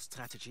tactical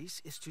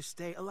strategies is to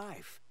stay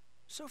alive.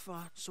 So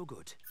far, so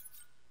good.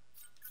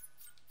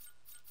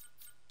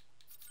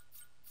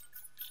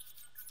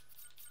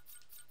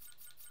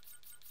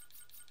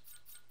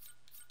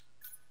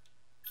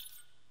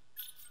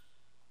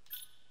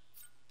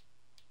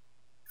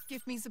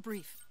 Give me the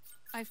brief.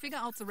 I figure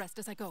out the rest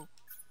as I go.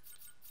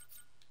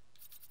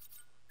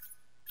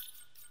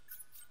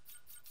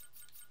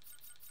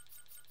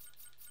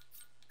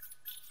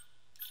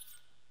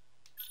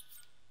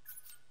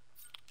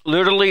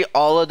 Literally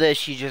all of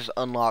this you just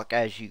unlock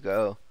as you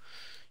go.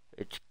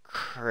 It's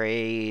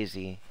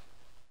crazy.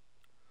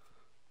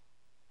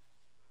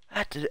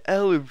 That's an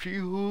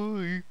LMG,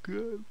 holy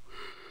god.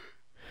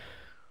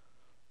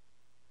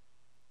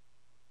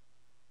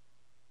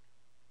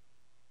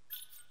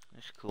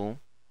 That's cool.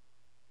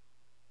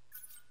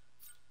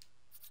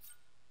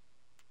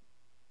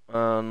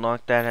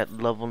 Unlock that at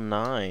level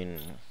 9.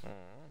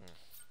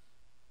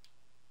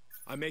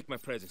 I make my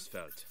presence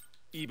felt,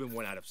 even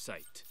when out of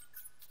sight.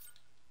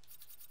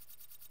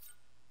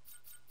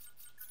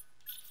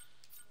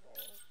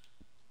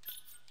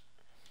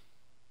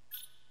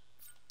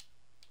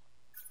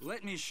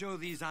 Let me show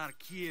these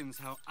Archeans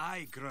how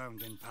I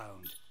ground and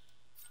pound.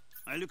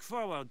 I look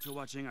forward to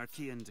watching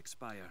Archeans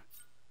expire.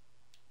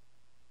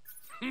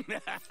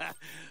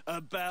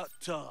 About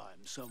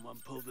time someone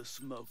pulled the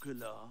smoke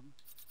alarm.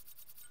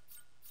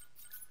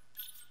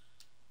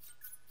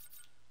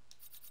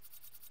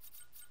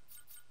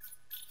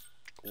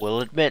 Will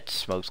admit,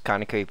 smoke's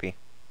kinda creepy.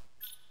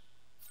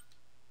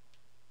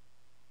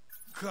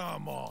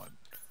 Come on.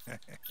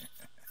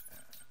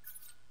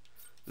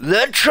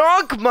 The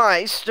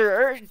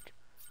Trunkmeister!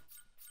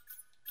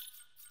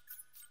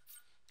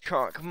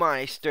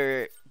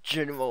 Trunkmeister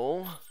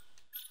General.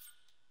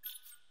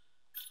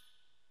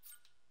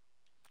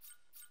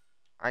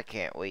 I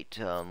can't wait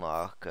to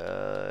unlock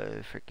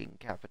freaking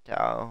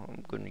Capital.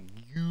 I'm gonna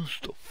use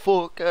the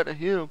fuck out of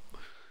him.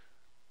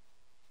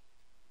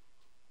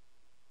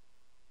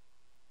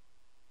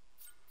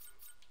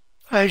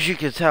 As you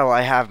can tell,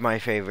 I have my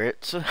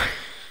favorites.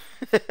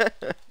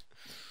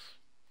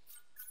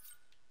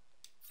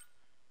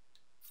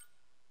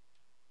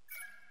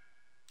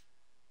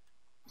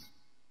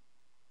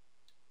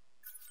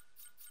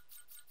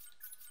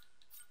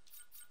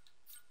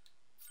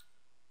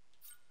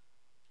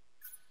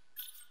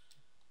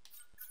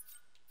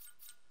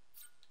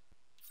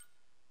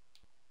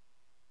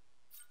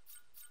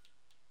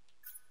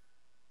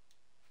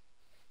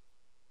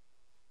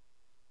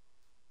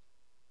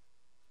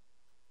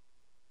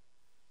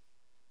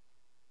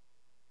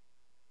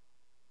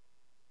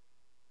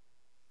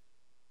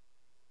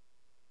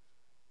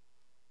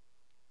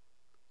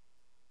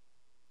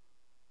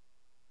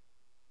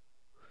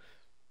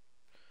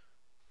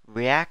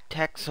 React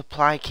Tech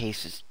supply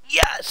cases.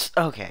 Yes!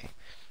 Okay.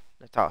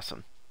 That's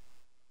awesome.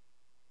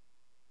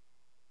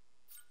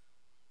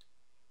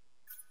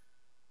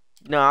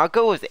 No, I'll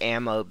go with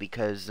ammo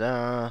because,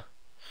 just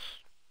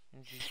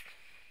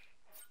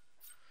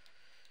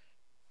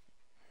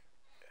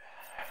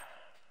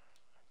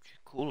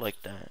cool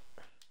like that.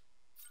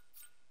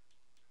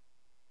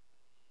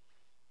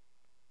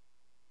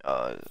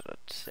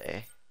 Let's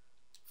say.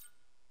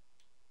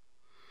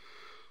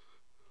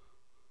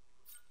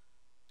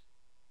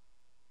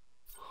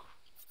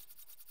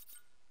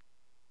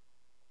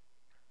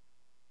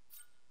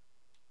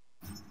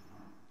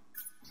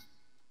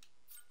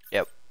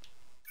 Yep.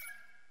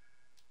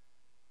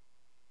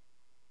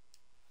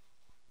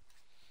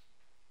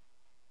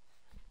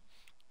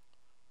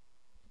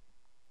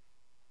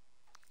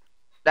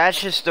 That's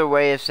just a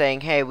way of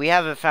saying, hey, we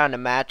haven't found a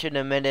match in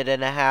a minute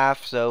and a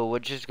half, so we're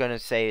just gonna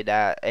say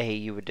that, hey,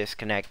 you were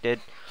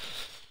disconnected.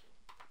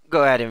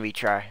 Go ahead and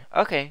retry.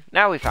 Okay,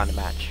 now we found a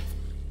match.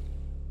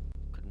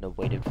 Couldn't have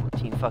waited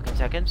 14 fucking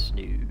seconds?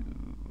 No.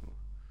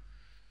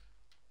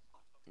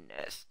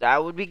 Yes,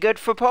 that would be good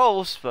for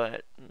polls,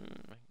 but...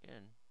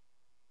 again.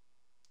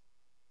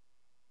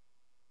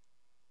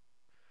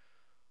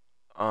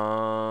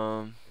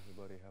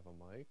 Everybody have a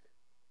mic?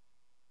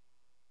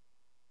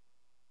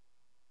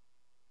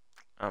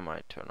 I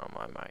might turn on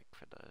my mic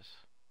for this.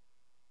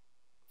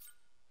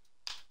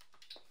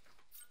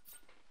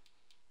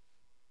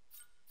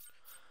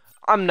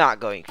 I'm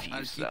not going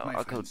fuse though.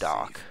 I'll go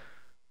dock.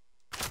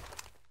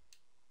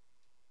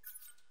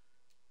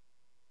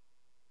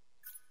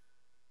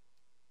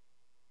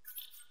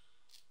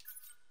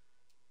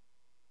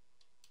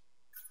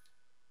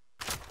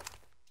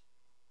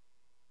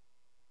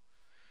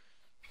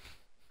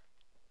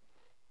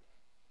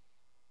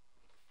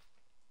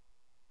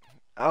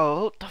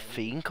 Oh, the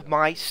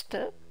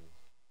Finkmeister.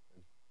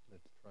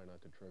 Let's try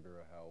not to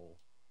trigger a howl.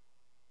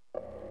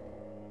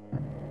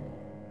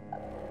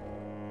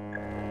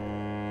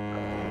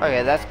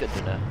 Okay, that's good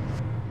to know.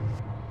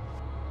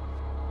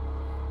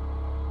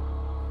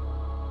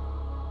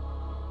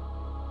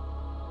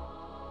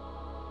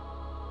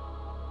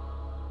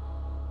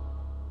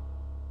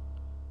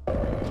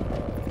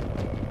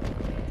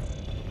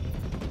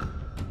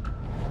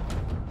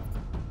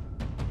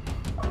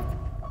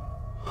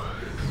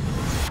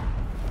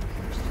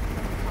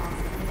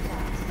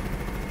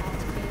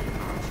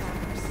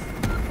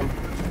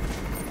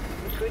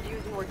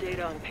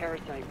 on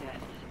parasite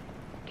nests.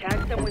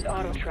 Tag them with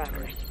auto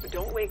trackers, but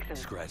don't wake them.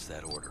 Scratch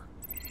that order.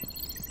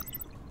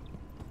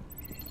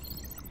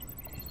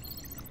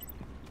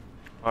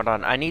 Hold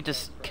on, I need to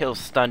kill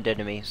stunned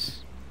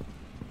enemies.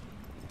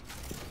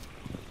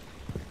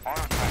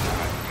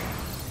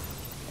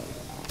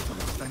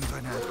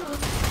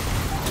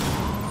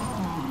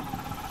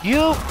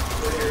 You!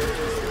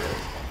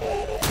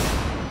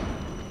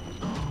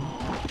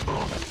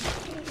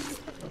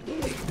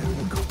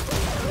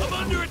 I'm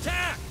under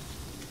attack!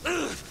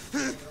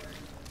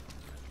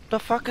 The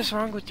fuck is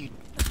wrong with you?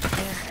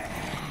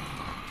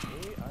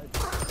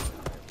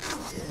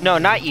 No,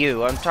 not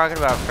you. I'm talking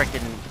about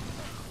frickin'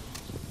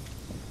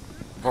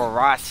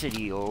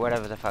 Veracity or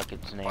whatever the fuck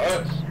its name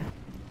is.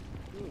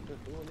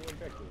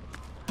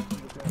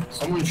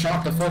 Someone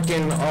shot the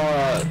fucking,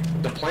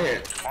 the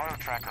plant. Auto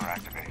tracker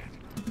activated.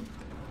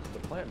 The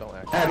plant don't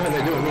activate. That had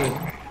nothing to do with me.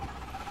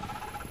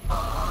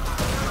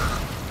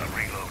 I'm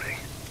reloading.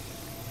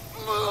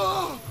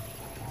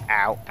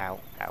 Ow, ow,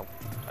 ow.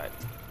 Right.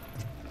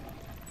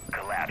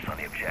 Collapse on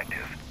the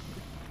objective.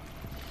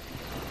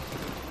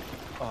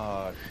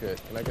 Ah, shit.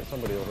 Can I get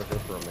somebody over here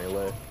for a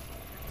melee?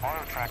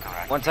 Auto tracker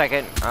activated. 1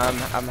 second.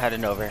 I'm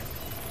heading over.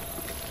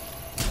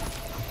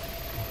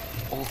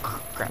 Oh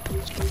crap.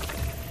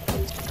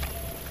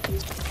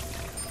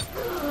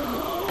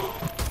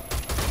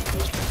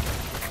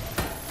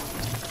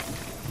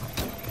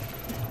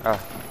 Oh.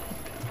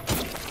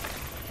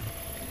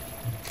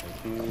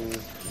 Thank you.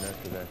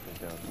 Next is actually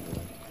down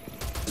here.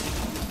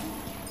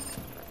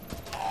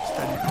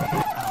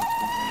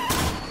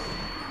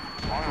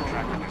 Auto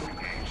tracker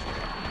disengaged.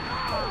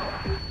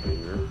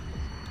 Weird.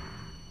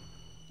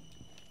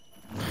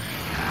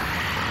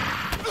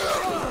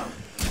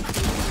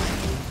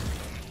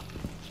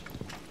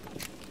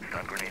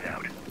 Stun grenade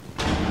out.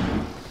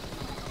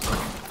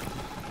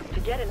 To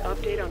get an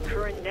update on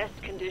current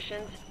nest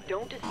conditions,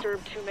 don't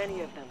disturb too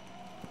many of them.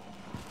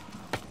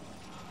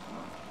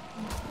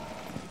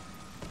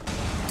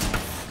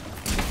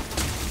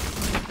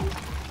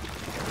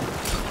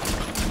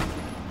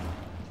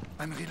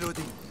 I'm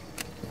reloading.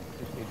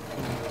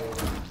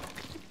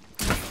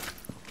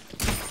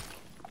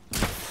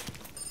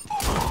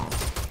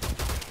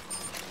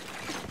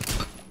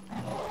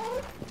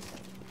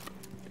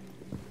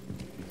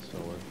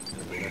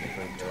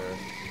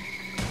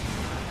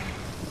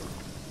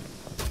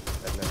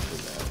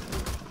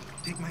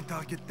 Take my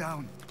target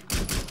down.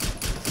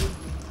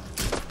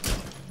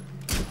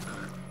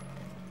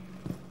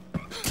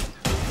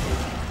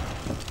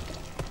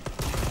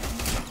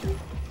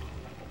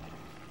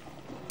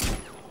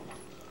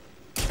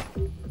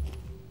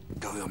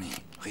 Cover me.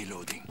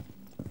 Reloading.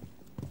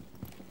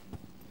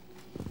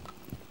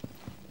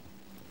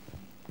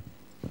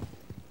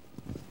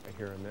 I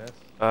hear a nest.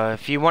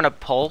 If you want a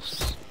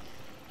pulse.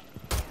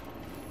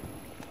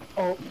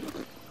 Oh.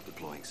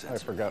 Deploying I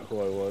sensor. forgot who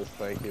I was.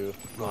 Thank you.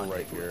 I'm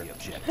right here. The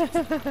objective.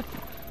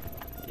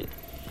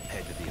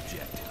 Head to the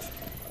objective.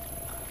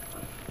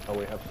 Oh,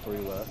 we have 3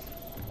 left.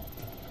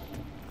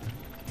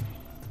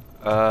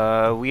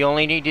 We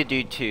only need to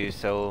do 2,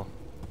 so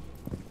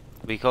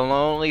we can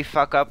only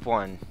fuck up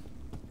 1.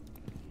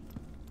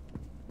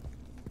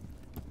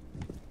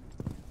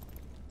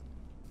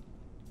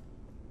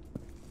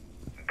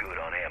 Good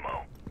on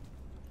ammo.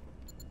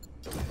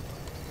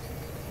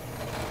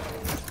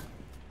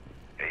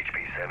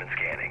 HP7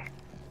 scanning.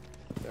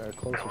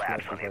 Closest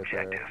Collapse nest on is the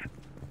right there. objective.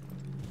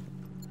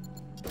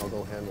 I'll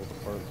go handle the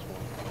first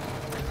one.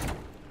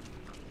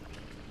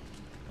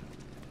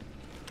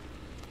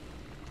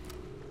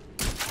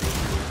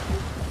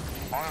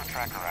 Auto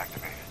tracker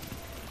activated.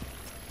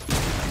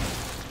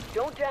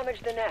 Don't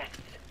damage the nests.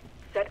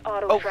 Set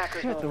auto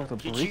trackers Shit, on there was a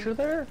them. breacher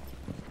there?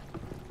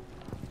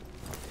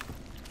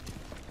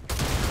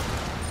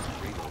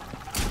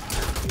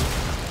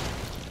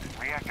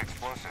 React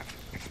explosive.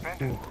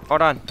 Expended.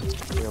 Hold on.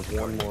 We have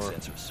 1 more.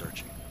 Sensor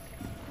searching.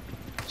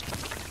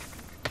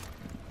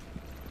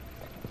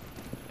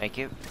 Thank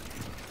you.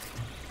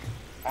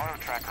 Auto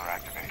tracker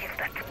activated. Give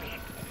that to me.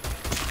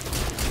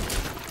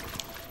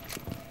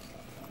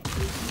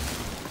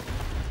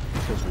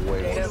 This is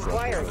way Data more stressful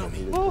acquired. than it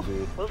needed to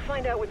be. We'll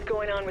find out what's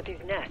going on with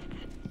these nests.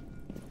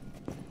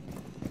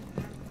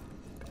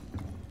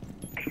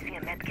 I see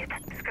a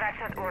medkit. Scratch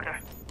that order.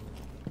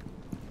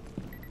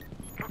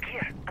 Look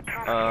here. A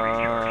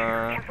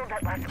trauma cancel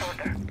that last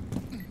order.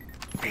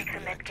 Take the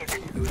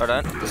medkit. Hold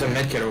on. There's a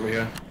medkit over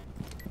here.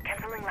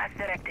 Canceling last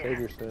directive. Save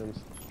your stims.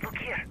 Look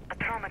here. A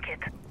trauma kit.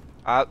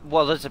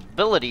 Well, there's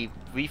ability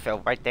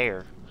refill right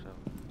there. So.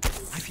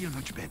 I feel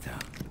much better.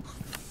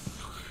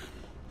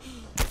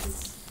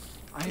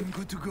 I am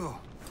good to go.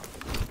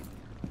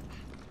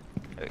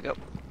 There we go.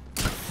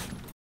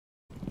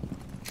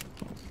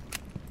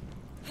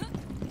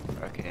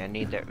 Okay, I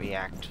need that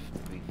react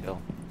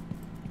refill.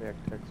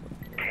 React text.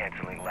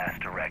 Canceling last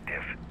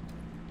directive.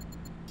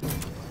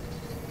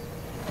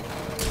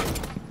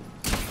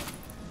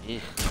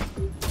 Eugh.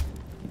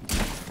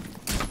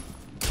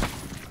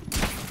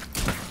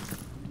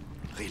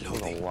 It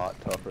was a lot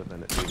tougher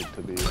than it needed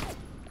to be.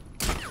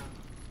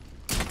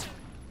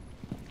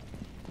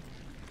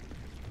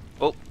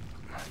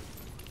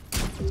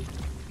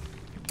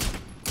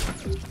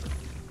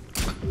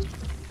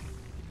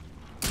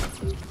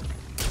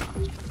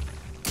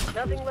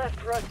 Nothing left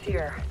for us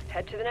here.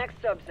 Head to the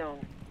next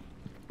subzone.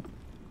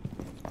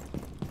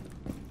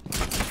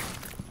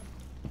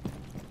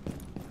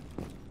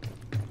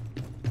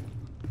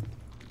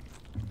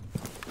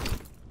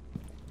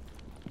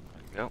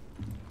 Yep.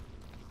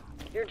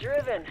 You're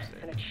driven,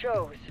 and it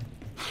shows.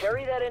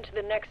 Carry that into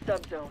the next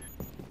subzone.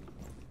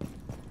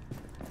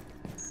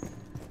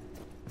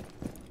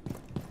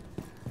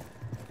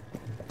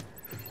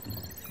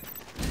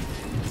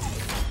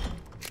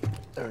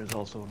 There is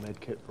also a med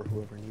kit for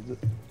whoever needs it.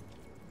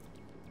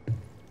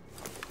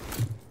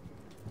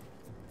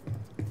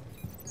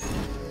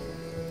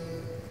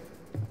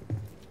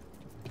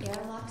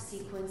 Airlock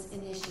sequence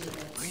initiated.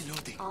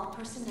 Reloading. All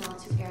personnel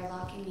to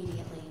airlock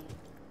immediately.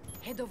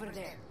 Head over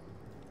there.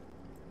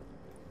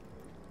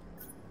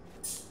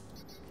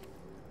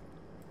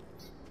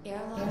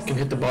 Airlock You can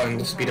hit the button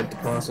to speed up the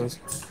process.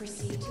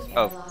 Proceed to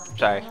Oh, airlock.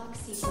 sorry. Airlock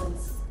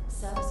sequence.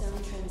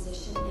 Subzone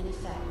transition in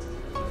effect.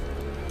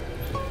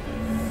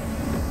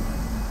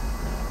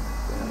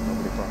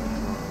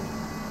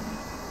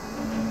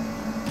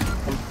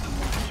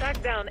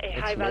 Track down a Let's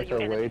make high-value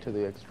our enemy. way to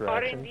the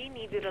extraction. R&D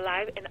needs it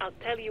alive, and I'll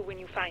tell you when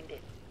you find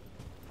it.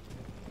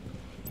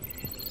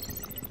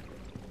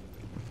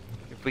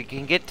 If we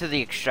can get to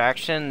the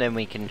extraction, then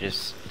we can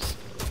just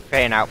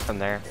fan out from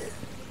there.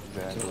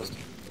 Exactly.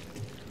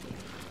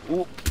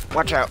 Oop,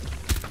 watch out.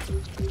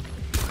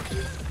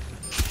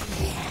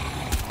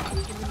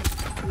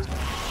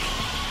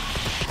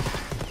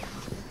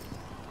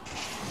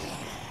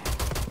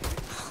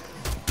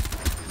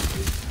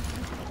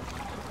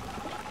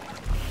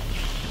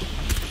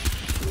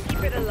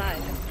 Keep it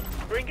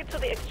alive. Bring it to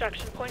the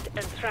extraction point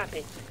and trap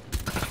it.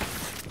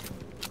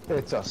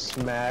 It's a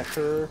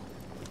smasher.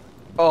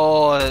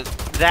 Oh,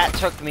 that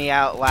took me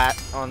out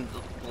on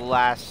the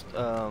last,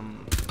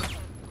 I'm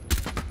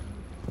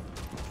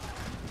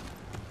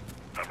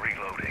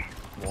reloading.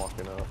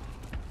 Walking up.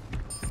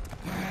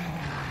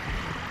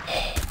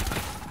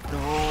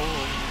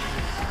 No.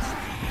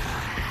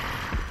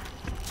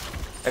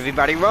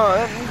 Everybody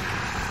run!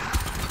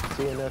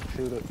 CNF,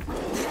 shoot it.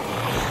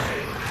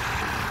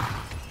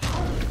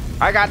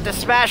 I got the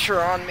smasher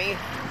on me.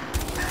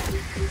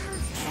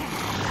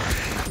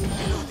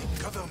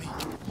 Cover me.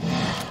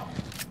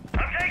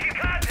 I'm taking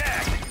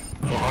contact!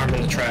 Well, arm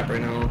in the trap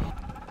right now.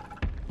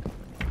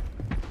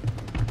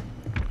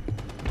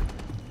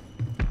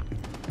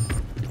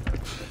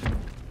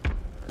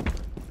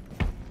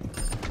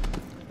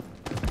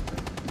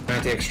 I'm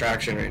at the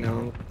extraction right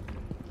now.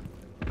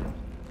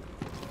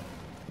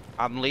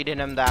 I'm leading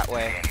him that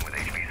way. With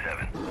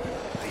HP7.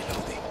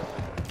 Reloading.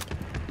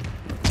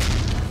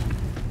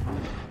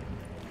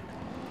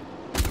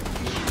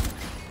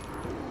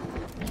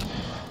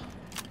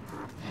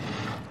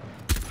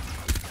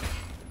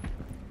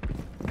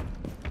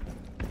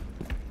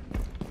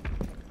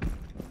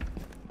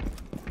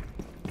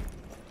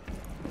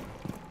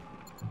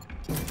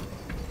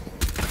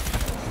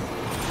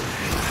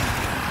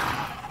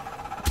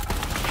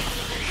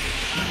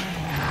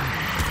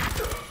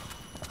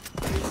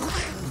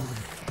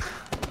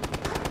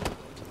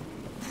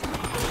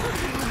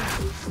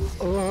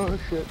 Oh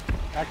shit.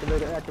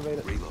 Activate it, activate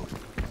it. Reload.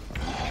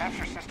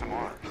 Capture system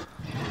armed.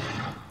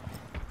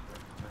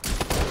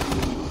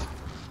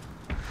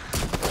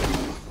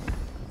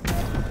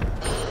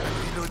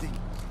 Reloading.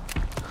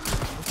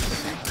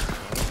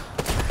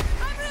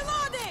 I'm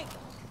reloading!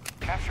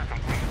 Capture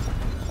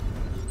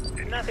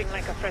complete. Nothing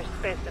like a fresh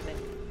specimen.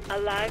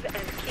 Alive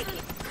and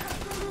kicking.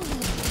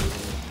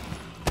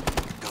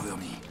 Cover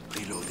me.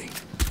 Reloading.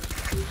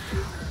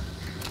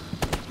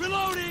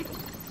 Reloading!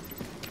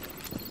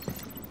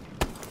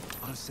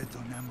 All set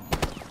on ammo.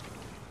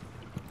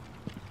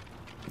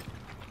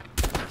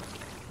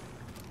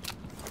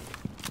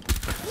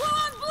 Blue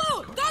on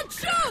blue! Don't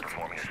shoot!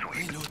 Performing a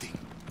sweep. Reloading.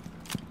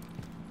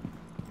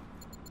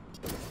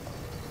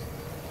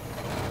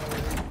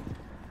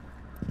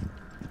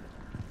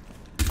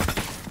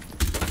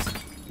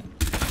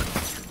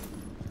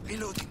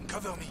 Reloading.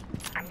 Cover me.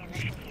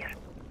 Ammunition here.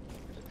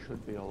 It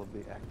should be all of the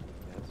active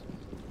meds.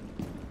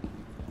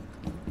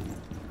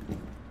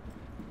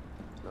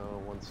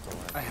 No, one's still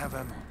active. I have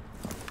ammo.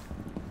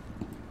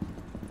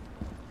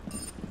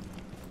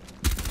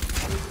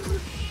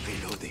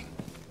 Reloading.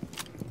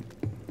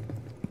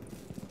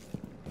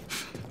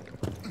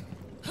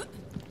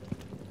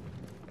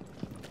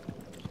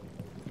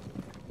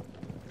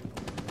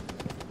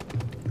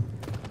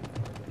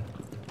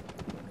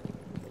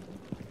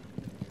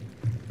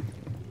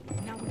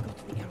 Now we go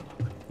to the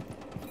airlock.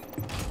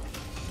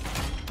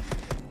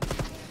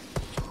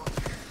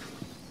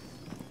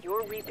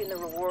 You're reaping the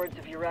rewards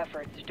of your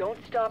efforts. Don't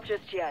stop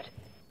just yet.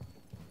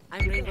 I'm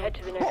You can reloading. head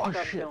to the next Oh,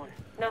 shit. subzone.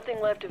 Nothing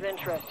left of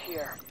interest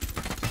here.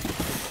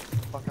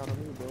 Fuck out of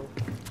me, bro.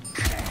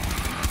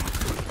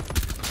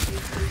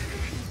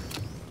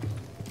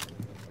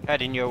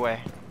 Heading your way.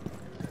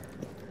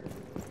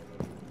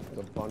 There's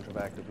a bunch of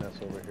active mess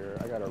over here.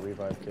 I got a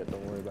revive kit,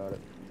 don't worry about it.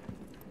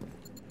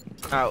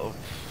 Oh,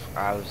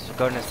 I was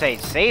gonna say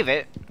save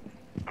it.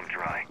 I'm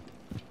dry.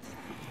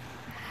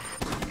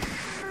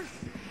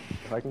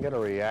 If I can get a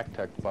react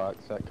tech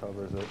box, that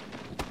covers it.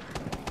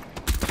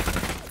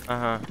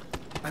 Uh-huh.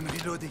 I'm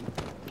reloading.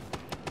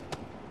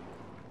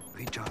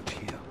 Recharge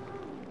here.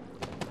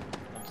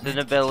 It's an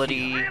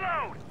ability.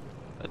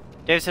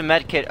 There's a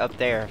med kit up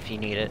there if you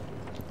need it.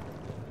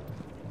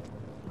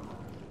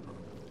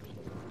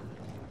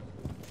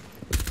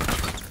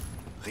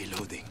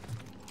 Reloading.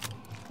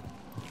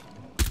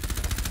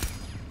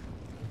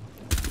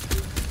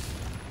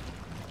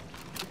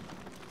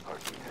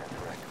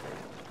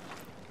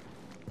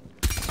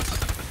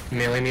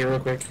 Melee me real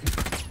quick.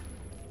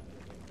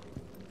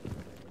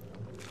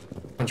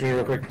 Punch me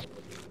real quick. I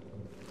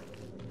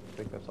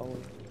think that's all.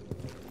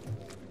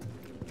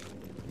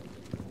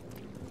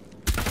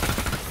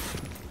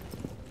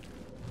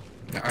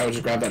 I will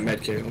just grab that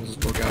med kit. We'll just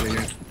book out of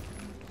here.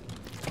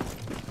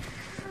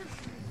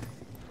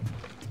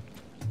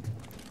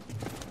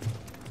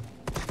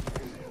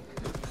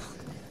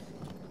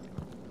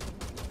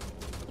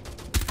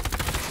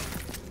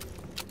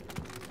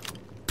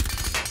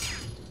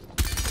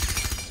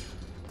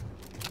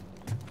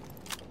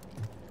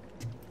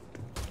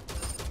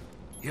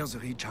 Here's a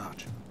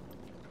recharge.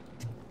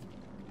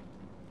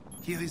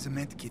 Here is a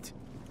med kit.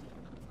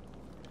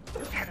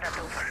 Hand that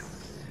over.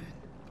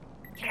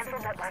 Cancel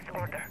that last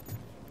order.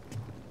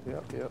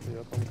 Yep,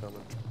 I'm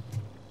coming.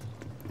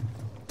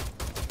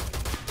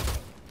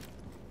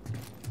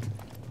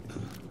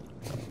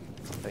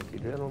 Thank you,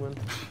 gentlemen.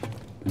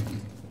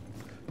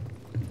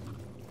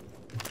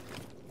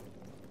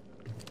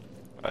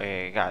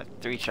 Okay, you got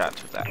 3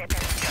 shots with that. Get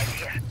that inside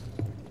here.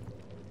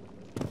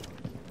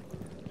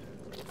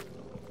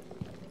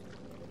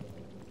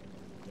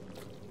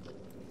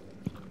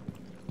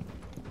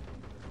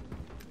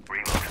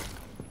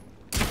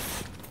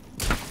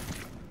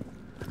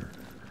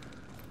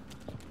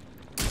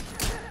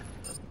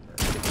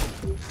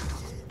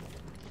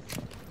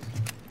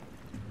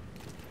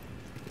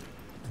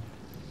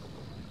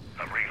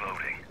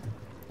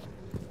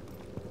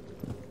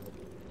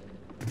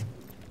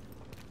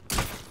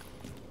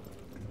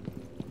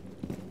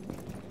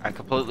 I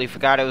completely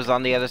forgot it was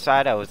on the other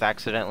side. I was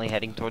accidentally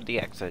heading toward the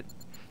exit.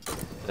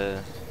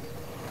 The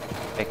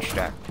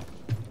extract.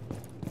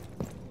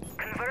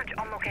 Converge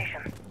on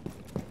location.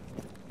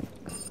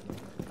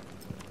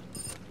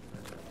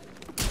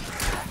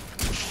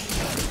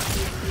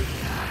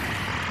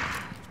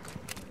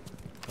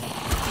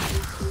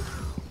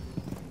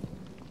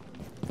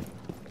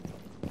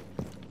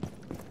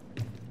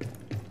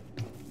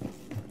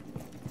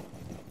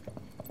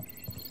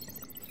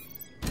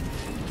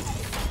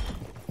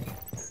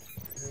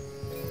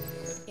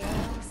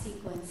 Airlock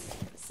sequence.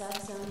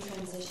 Subzone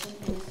transition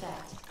in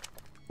effect.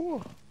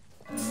 Whew.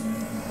 I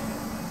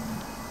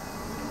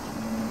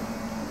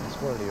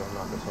swear to you, I'll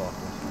knock this off.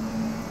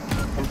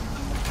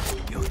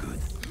 You're good.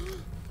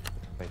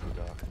 Thank you,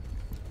 Doc.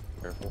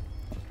 Careful.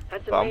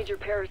 That's some major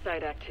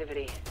parasite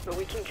activity, but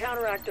we can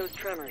counteract those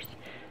tremors.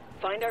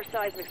 Find our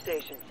seismic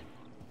stations.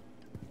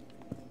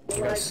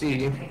 I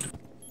see.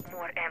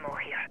 More ammo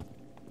here.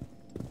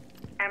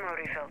 Ammo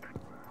refilled.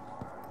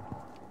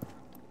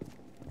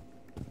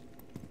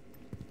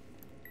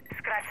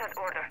 Scratch that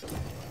order.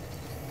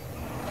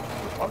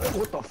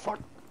 What the fuck?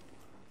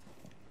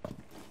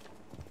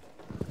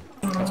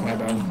 That's my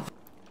bad.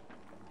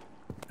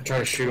 I tried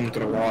to shoot him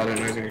through the water and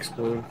I was gonna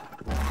explode.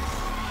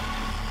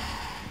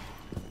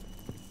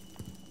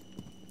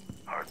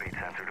 Heartbeat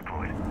sensor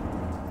deployed.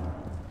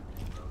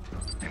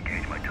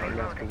 Engage my target.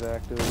 Mask is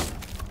active.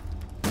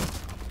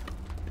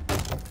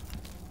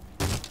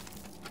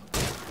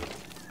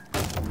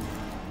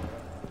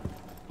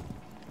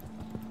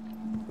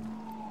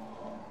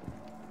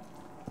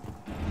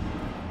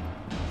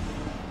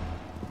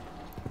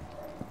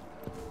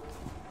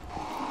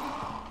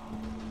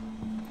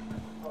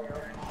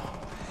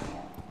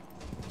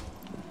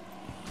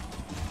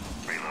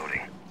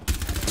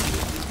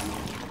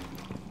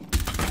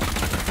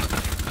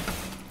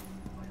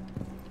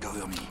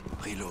 Cover me.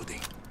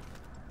 Reloading.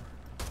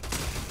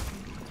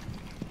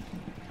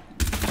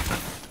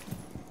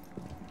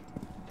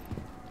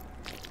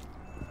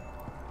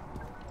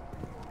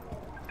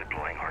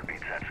 Deploying heartbeat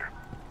sensor.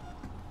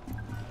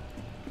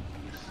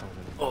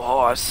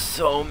 Oh,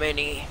 so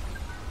many.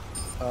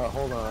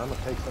 Hold on, I'm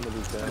gonna take some of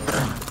these down.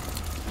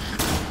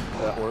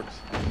 That works.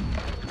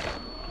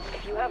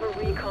 If you have a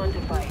recon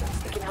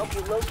device, it can help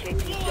you locate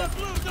these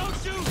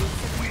sectors.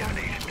 We have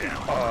an agent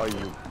down. Oh,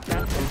 you.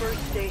 That's the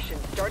first station.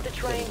 Start the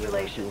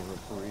triangulation.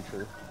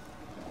 Reacher.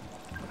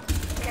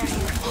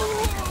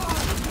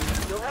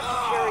 You'll have to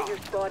carry your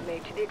squad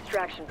mate to the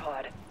extraction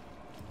pod.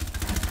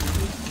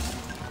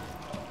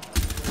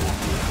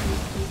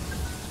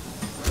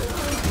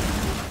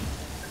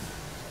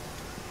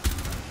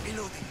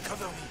 Reloading.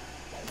 Cover me.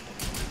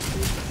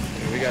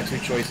 We got 2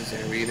 choices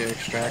here. We either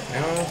extract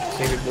now,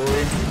 save it,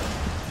 boy,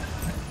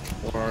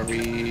 or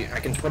I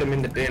can put him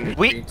in the bin.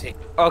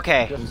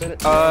 Okay.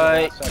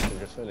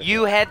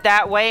 You head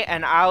that way,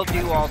 and I'll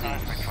do all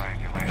these.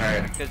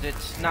 Alright. Because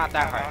it's not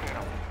that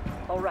hard.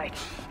 Alright,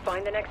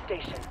 find the next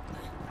station.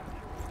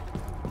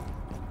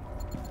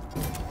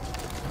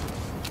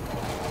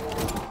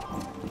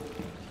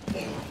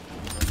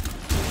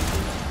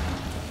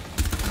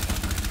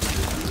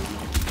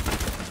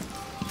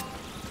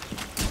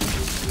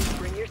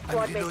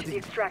 squad mate to the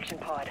extraction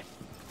pod.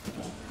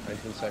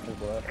 19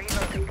 seconds left.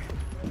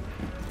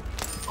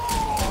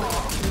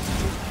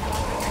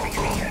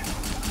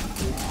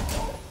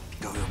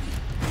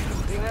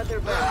 You had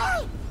their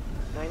back.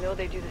 I know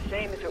they'd do the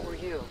same if it were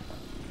you.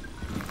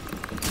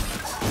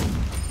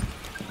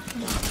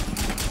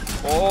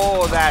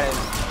 Oh, that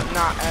is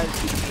not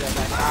as easy as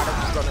I thought it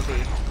was gonna be.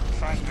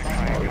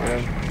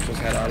 Okay, just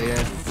had audio.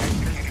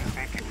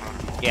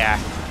 Yeah.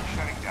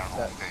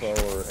 That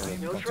solar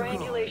and No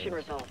triangulation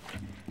results.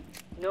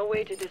 No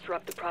way to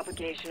disrupt the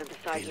propagation of the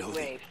seismic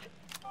waves.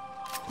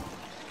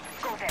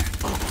 Go there.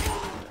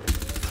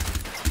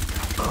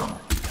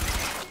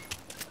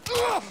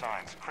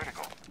 Signs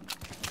critical.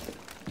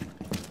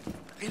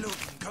 Reloading,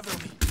 cover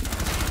me.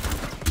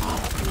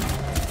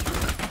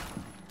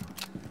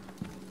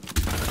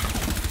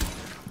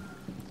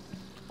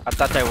 I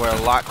thought they were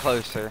a lot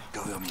closer.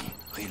 Cover me.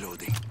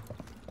 Reloading.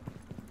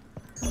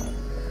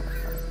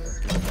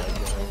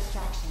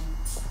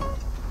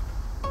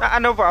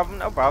 No problem,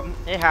 no problem.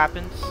 It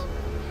happens.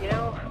 You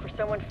know, for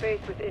someone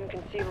faced with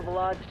inconceivable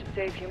odds to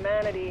save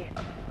humanity,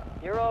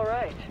 you're all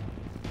right.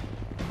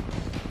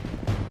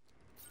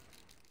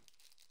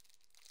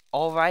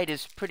 All right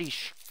is pretty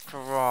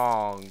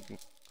strong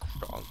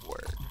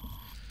word.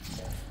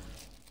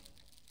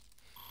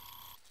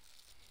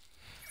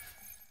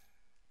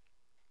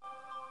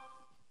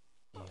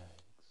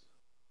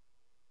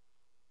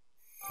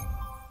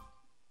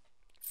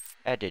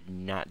 That did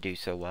not do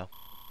so well.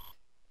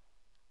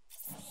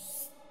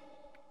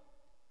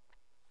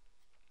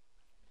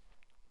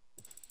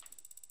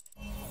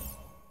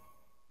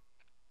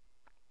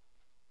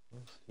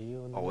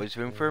 Always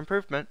room for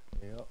improvement.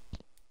 Yep.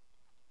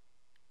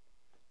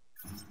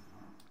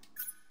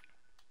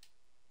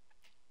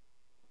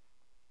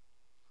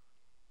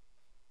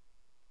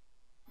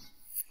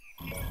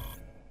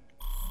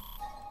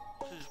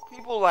 It's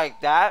people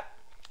like that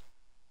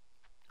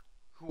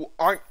who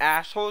aren't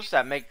assholes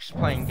that makes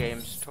playing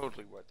games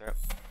totally worth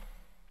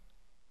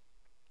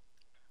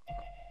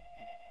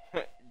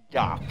it.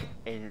 Doc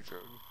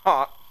injured.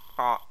 Ha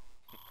ha.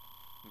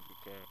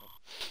 Okay.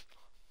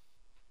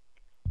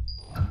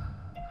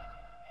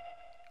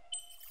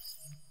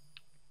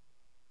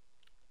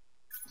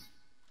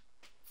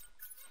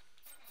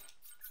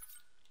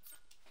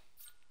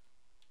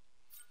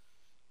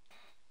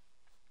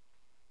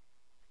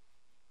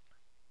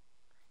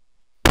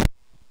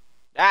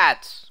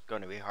 That's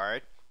gonna be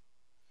hard.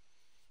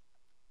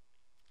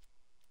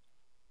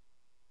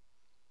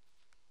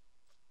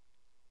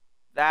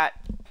 That,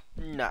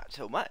 not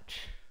so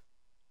much.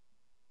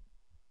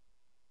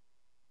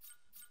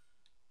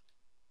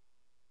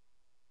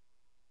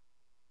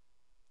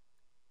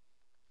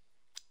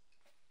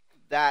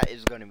 That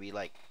is gonna be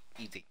like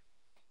easy.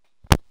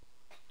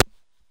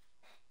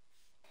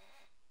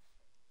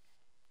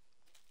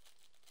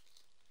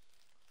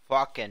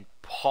 Fucking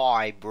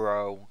pie,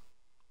 bro.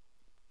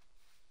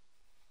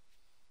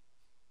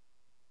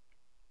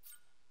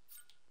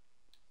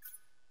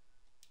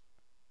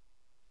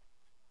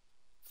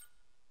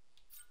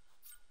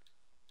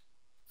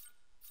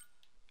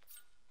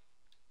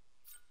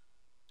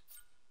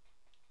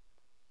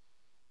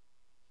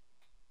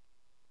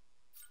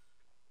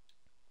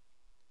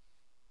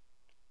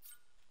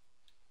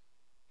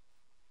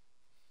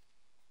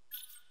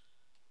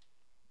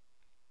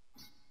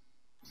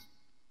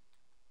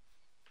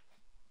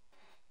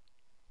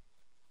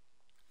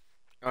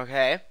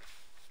 Okay.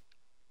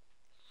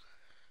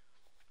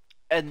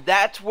 And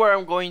that's where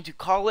I'm going to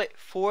call it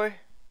for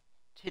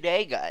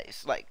today,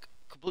 guys. Like,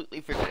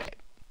 completely for today.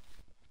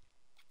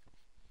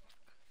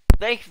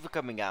 Thank you for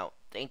coming out.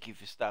 Thank you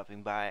for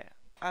stopping by.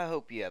 I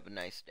hope you have a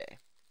nice day.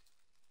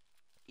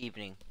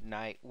 Evening,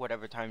 night,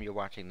 whatever time you're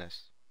watching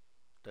this.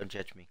 Don't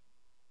judge me.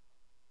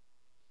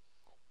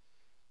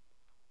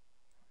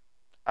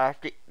 I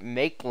have to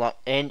make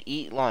and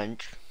eat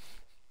lunch.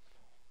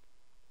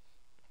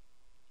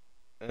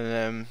 And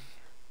then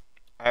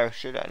I have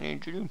shit I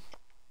need to do.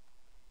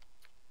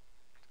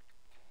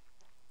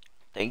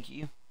 Thank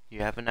you.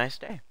 You have a nice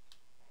day.